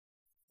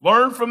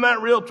 Learn from that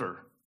realtor.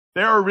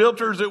 There are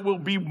realtors that will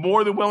be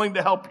more than willing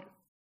to help you.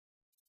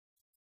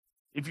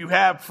 If you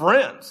have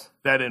friends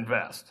that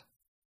invest,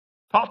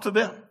 talk to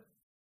them.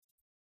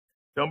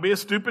 Don't be a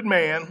stupid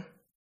man.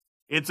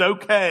 It's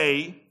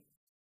okay.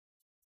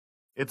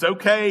 It's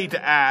okay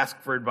to ask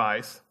for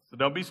advice, so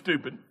don't be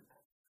stupid.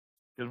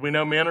 Because we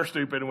know men are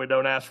stupid and we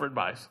don't ask for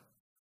advice.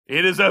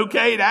 It is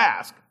okay to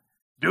ask.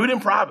 Do it in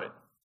private.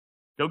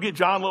 Go get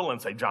John Little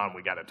and say, John,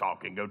 we got to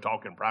talk, and go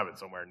talk in private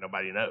somewhere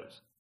nobody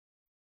knows.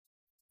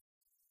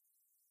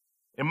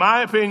 In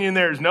my opinion,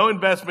 there is no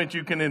investment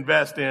you can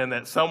invest in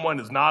that someone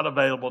is not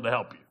available to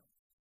help you.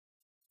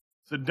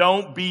 So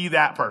don't be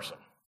that person.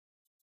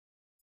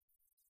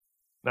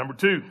 Number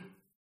 2,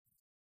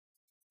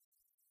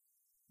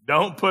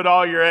 don't put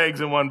all your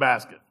eggs in one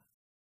basket.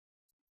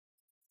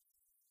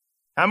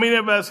 How many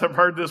of us have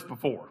heard this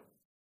before?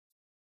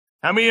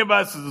 How many of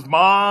us as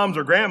moms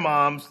or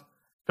grandmoms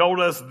told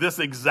us this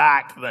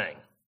exact thing?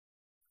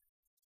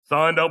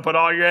 Son, don't put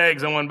all your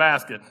eggs in one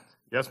basket.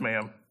 Yes,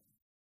 ma'am.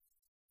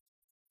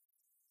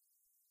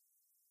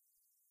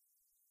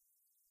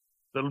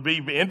 It'll be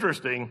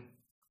interesting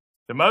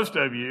to most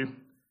of you,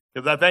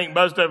 because I think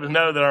most of us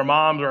know that our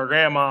moms or our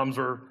grandmoms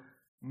are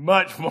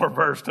much more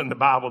versed in the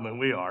Bible than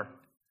we are.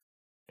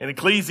 In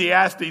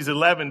Ecclesiastes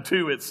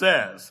 11:2, it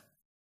says,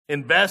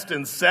 invest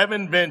in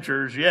 7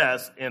 ventures,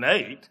 yes, in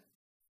 8.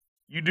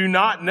 You do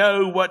not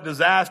know what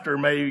disaster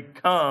may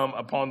come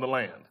upon the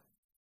land.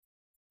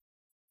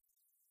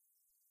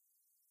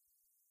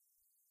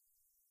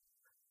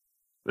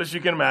 This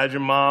you can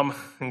imagine, mom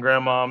and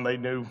grandmom, they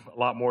knew a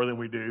lot more than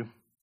we do.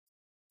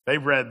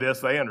 They've read this,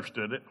 they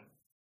understood it.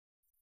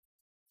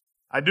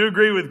 I do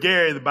agree with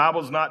Gary, the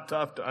Bible's not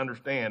tough to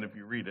understand if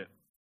you read it.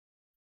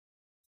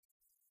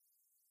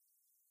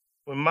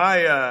 When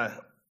my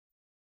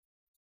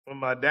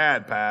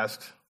dad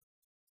passed,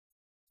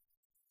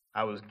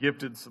 I was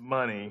gifted some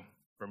money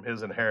from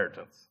his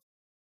inheritance.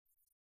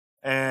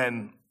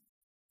 And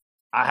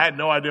I had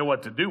no idea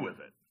what to do with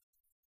it.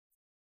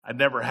 I'd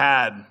never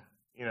had,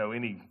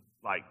 any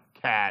like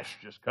cash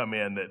just come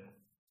in that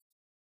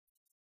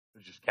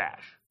was just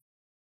cash.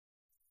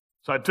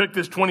 So I took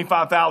this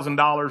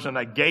 $25,000 and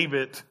I gave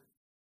it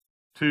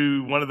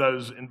to one of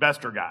those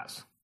investor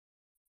guys.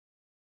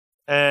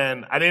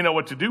 And I didn't know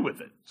what to do with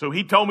it. So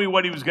he told me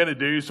what he was going to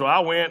do. So I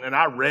went and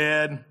I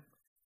read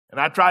and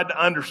I tried to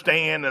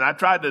understand and I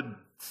tried to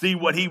see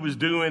what he was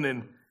doing.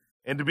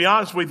 And to be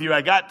honest with you,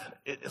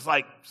 it's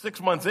like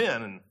 6 months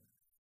in and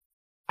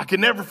I could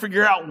never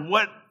figure out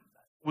what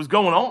was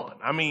going on.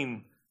 I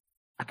mean,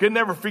 I could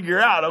never figure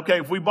out, okay,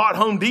 if we bought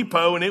Home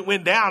Depot and it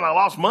went down, I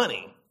lost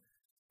money.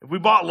 If we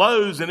bought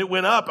Lowe's and it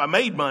went up, I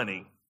made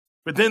money.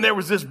 But then there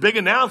was this big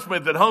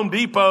announcement that Home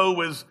Depot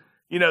was,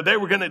 they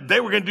were going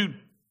to do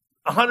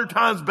 100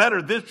 times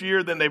better this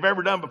year than they've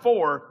ever done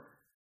before,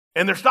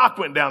 and their stock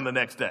went down the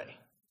next day.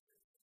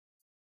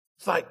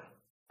 It's like,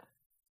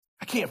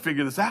 I can't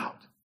figure this out.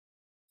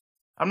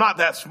 I'm not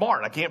that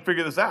smart. I can't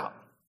figure this out.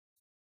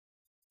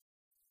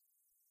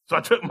 So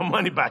I took my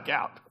money back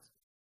out.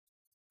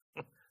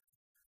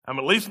 I'm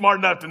at least smart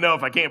enough to know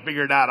if I can't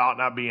figure it out, I ought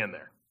not be in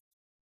there.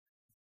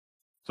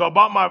 So I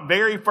bought my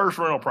very first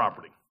rental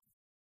property.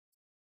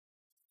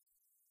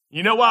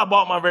 You know why I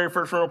bought my very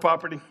first rental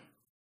property?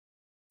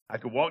 I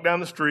could walk down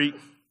the street.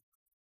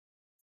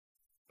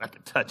 I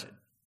could touch it.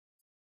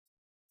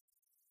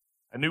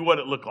 I knew what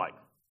it looked like.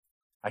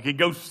 I could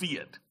go see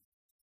it.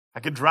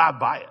 I could drive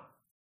by it.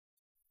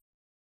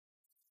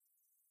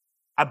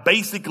 I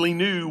basically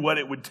knew what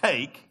it would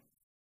take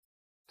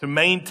to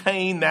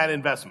maintain that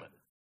investment.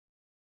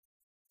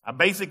 I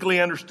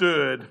basically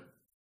understood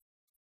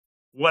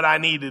what I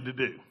needed to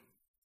do.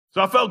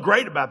 So I felt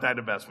great about that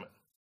investment.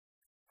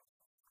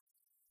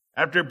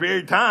 After a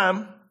period of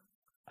time,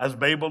 I was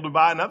able to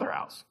buy another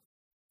house.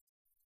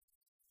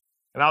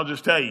 And I'll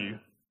just tell you,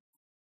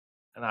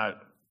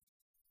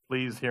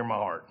 please hear my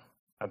heart.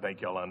 I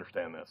think y'all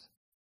understand this.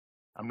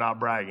 I'm not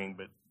bragging,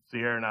 but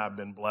Sierra and I have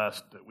been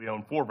blessed that we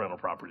own 4 rental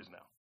properties now.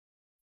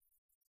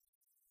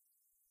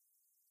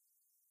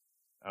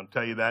 I don't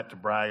tell you that to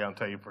brag. I don't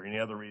tell you for any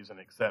other reason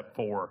except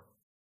for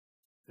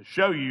to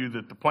show you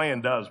that the plan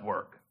does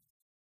work.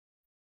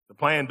 The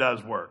plan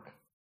does work.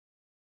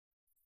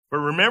 But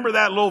remember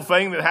that little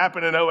thing that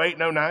happened in 08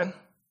 and 09?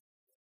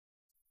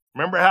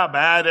 Remember how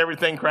bad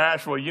everything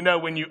crashed? Well,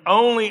 when you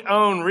only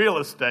own real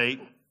estate,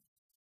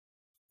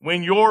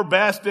 when your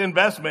best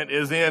investment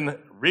is in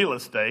real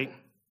estate,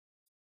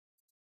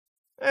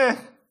 may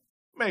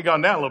have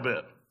gone down a little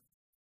bit.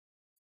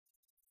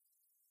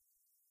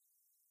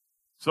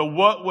 So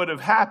what would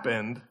have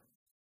happened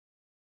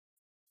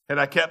had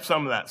I kept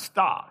some of that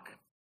stock?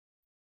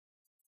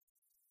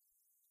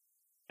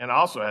 And I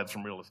also had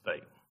some real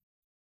estate.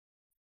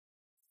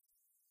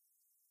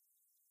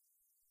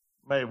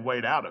 May have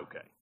weighed out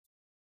okay.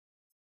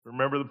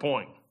 Remember the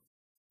point.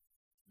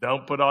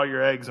 Don't put all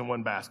your eggs in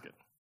one basket.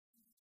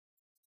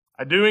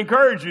 I do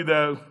encourage you,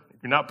 though,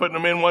 if you're not putting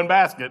them in one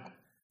basket,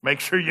 make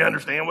sure you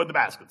understand what the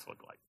baskets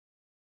look like.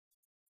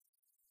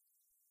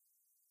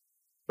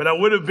 But I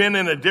would have been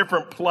in a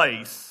different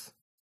place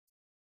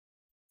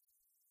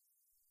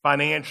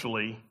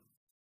financially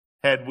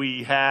had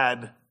we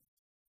had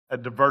a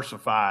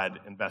diversified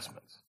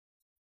investments.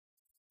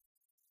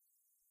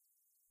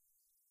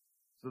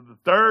 So the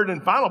third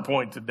and final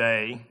point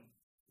today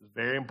is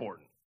very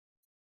important.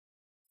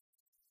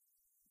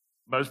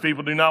 Most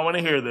people do not want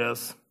to hear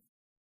this,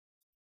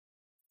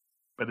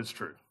 but it's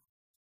true.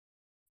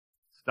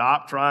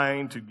 Stop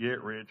trying to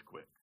get rich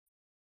quick.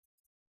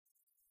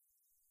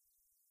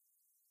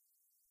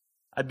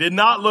 I did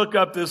not look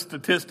up this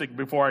statistic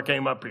before I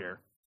came up here.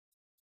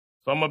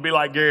 So I'm going to be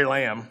like Gary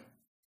Lamb.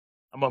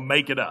 I'm going to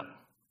make it up.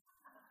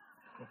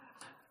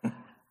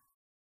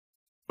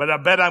 But I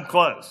bet I'm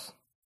close.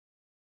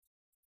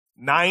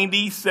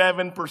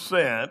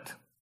 97%.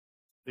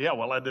 Yeah,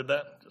 well, I did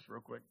that just real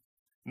quick.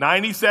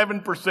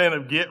 97%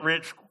 of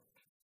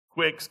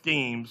get-rich-quick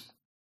schemes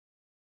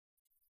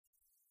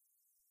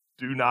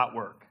do not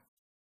work.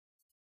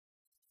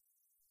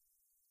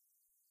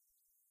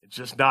 It's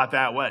just not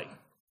that way.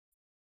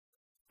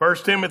 1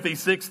 Timothy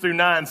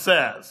 6-9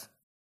 says,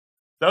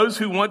 those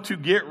who want to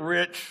get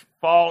rich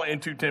fall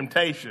into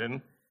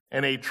temptation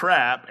and a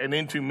trap and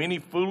into many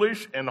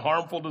foolish and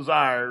harmful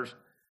desires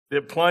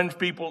that plunge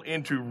people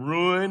into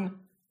ruin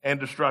and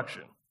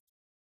destruction.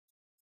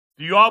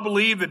 Do you all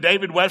believe that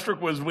David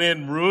Westrick was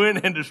in ruin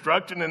and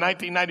destruction in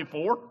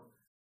 1994?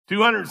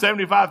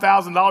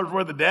 $275,000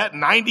 worth of debt,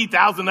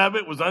 90,000 of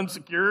it was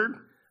unsecured.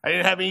 I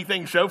didn't have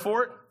anything to show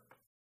for it.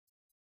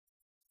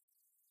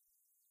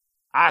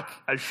 I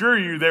assure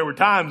you there were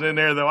times in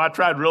there, though, I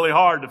tried really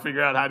hard to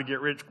figure out how to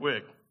get rich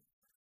quick.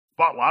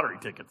 Bought lottery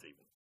tickets even.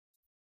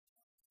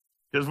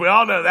 Because we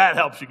all know that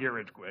helps you get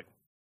rich quick.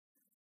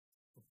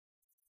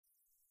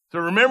 So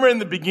remember in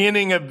the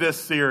beginning of this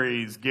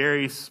series,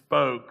 Gary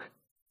spoke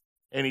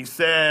and he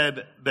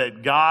said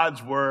that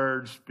God's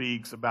word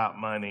speaks about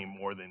money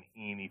more than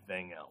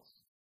anything else.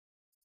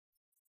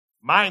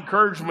 My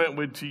encouragement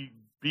would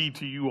be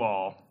to you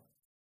all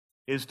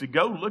is to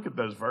go look at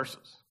those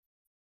verses.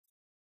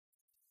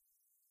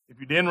 If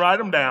you didn't write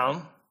them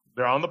down,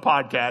 they're on the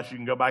podcast. You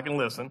can go back and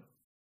listen.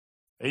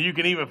 And you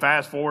can even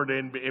fast forward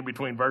in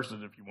between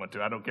verses if you want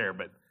to. I don't care.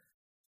 But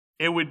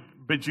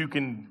you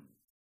can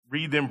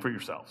read them for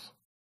yourselves.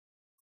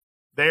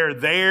 They're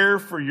there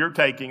for your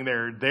taking.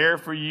 They're there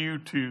for you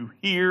to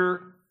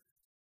hear.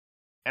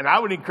 And I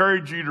would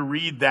encourage you to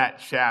read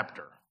that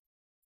chapter.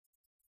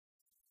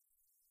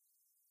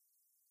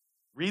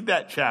 Read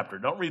that chapter.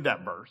 Don't read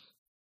that verse.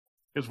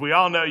 Because we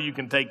all know you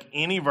can take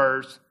any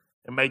verse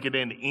and make it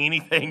into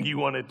anything you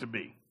want it to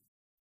be.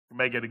 You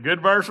can make it a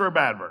good verse or a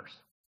bad verse.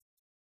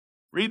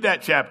 Read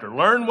that chapter.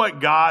 Learn what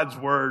God's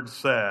word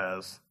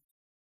says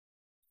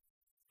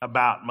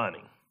about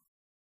money.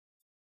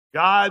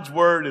 God's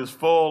word is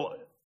full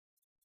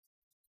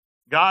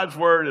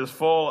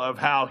of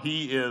how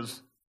he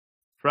is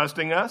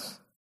trusting us,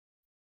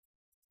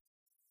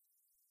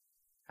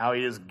 how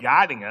he is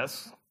guiding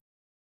us,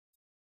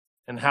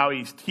 and how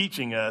he's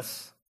teaching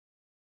us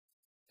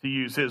to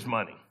use his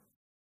money.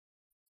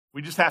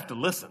 We just have to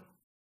listen.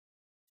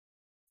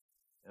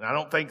 And I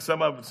don't think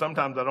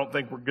sometimes I don't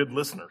think we're good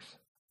listeners.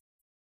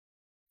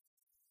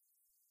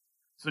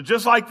 So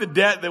just like the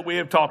debt that we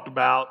have talked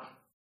about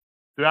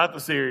throughout the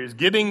series,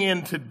 getting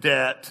into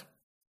debt,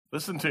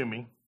 listen to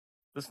me.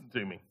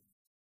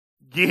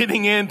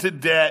 Getting into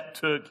debt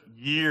took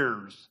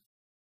years.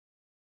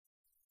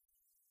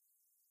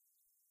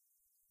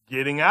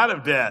 Getting out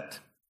of debt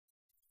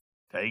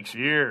takes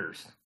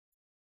years.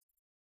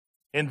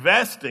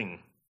 Investing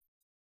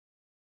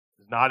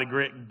is not a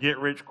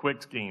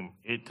get-rich-quick scheme.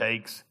 It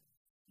takes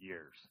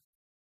years.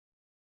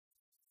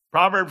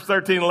 Proverbs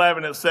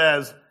 13:11, it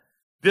says,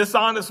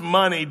 dishonest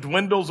money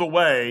dwindles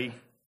away,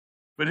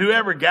 but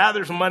whoever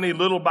gathers money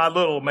little by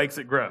little makes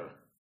it grow.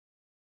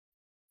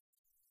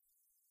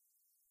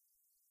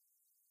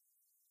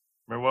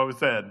 Remember what we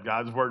said.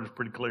 God's word is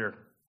pretty clear.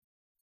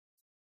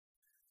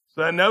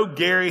 So I know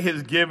Gary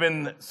has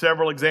given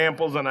several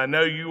examples, and I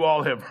know you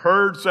all have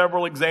heard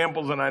several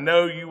examples, and I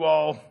know you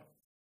all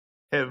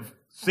have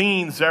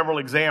seen several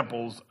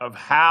examples of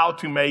how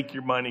to make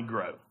your money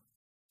grow.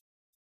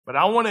 But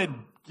I want to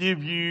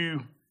give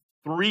you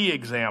 3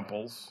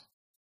 examples,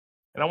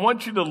 and I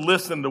want you to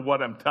listen to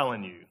what I'm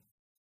telling you,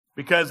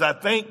 because I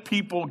think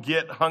people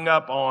get hung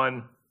up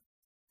on,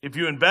 if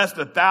you invest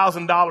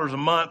 $1,000 a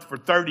month for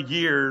 30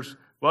 years,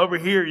 well, over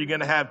here you're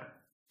going to have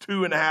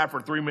 $2.5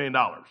 or $3 million.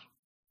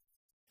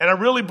 And I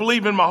really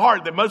believe in my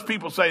heart that most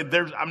people say,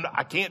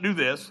 I can't do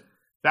this,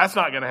 that's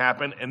not going to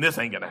happen, and this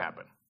ain't going to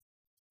happen.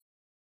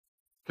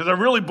 Because I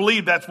really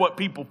believe that's what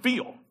people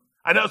feel.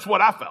 I know it's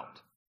what I felt.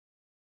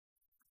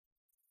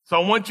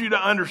 So I want you to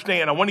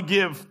understand, I want to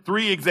give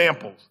 3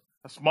 examples,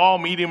 a small,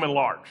 medium, and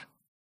large.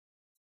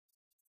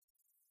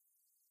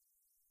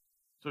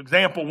 So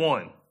example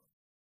 1,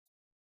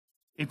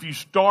 if you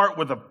start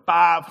with a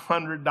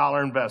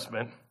 $500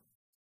 investment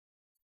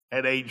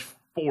at age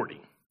 40,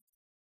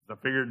 I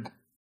figured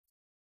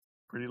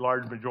pretty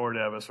large majority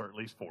of us are at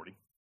least 40,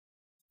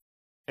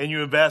 and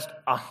you invest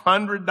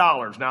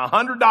 $100. Now,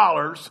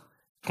 $100,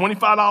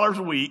 $25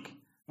 a week,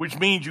 which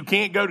means you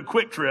can't go to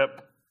Quick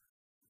Trip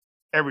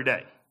every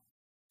day.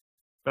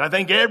 But I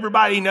think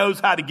everybody knows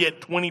how to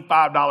get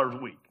 $25 a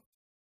week.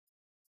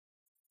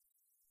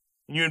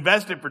 And you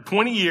invest it for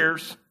 20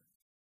 years. At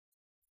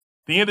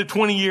the end of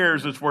 20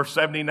 years, it's worth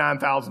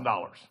 $79,000.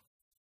 Oh,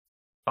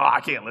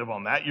 I can't live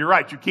on that. You're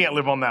right, you can't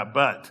live on that,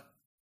 but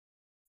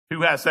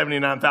who has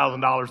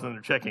 $79,000 in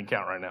their checking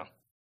account right now?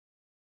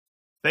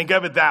 Think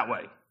of it that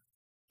way.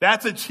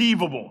 That's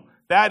achievable.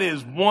 That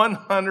is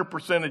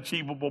 100%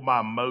 achievable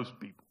by most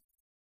people.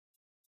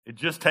 It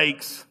just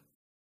takes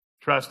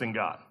trust in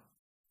God.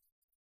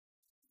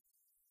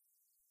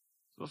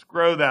 So let's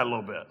grow that a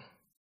little bit.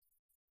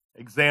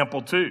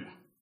 Example 2.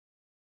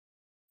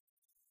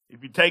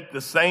 If you take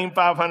the same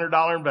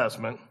 $500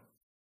 investment,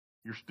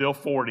 you're still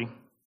 40.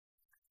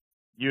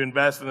 You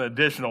invest an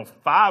additional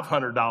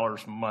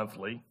 $500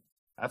 monthly.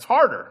 That's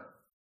harder.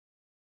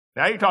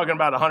 Now you're talking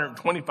about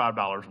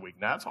 $125 a week.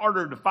 Now it's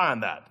harder to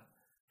find that.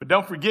 But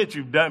don't forget,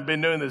 you've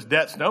been doing this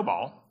debt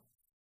snowball.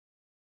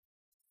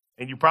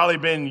 And you've probably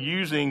been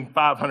using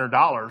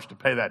 $500 to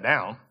pay that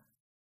down.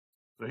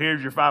 So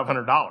here's your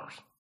 $500.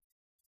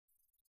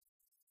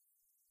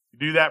 You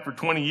do that for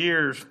 20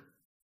 years,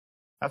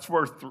 that's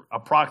worth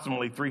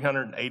approximately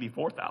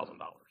 $384,000.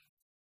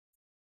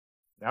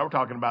 Now we're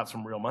talking about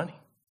some real money.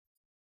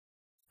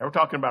 Now we're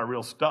talking about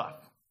real stuff.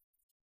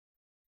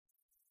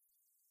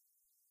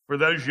 For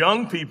those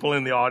young people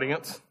in the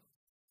audience,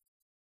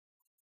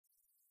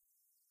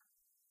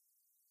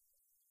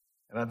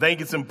 and I think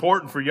it's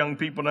important for young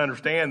people to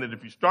understand that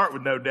if you start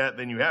with no debt,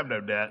 then you have no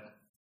debt.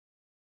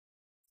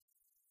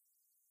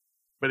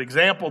 But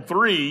example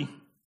 3,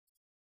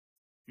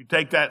 you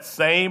take that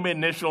same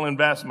initial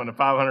investment of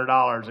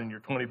 $500 and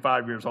you're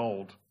 25 years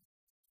old,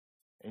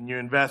 and you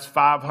invest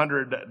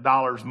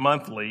 $500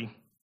 monthly,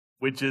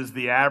 which is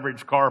the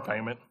average car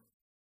payment,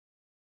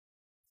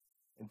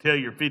 until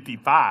you're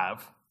 55.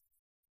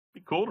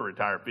 It'd be cool to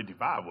retire at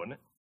 55, wouldn't it?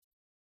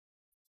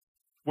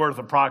 It's worth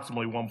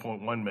approximately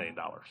 $1.1 million.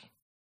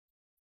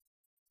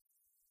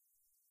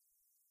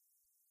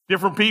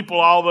 Different people,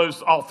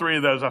 all 3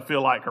 of those, I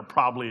feel like are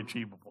probably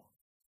achievable.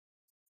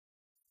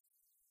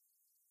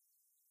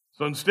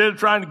 So instead of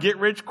trying to get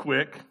rich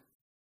quick,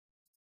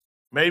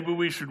 maybe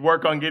we should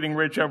work on getting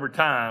rich over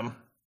time.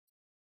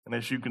 And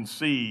as you can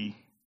see,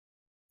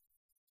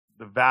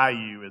 the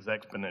value is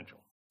exponential.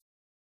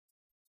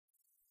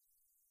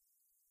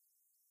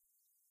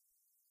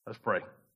 Let's pray.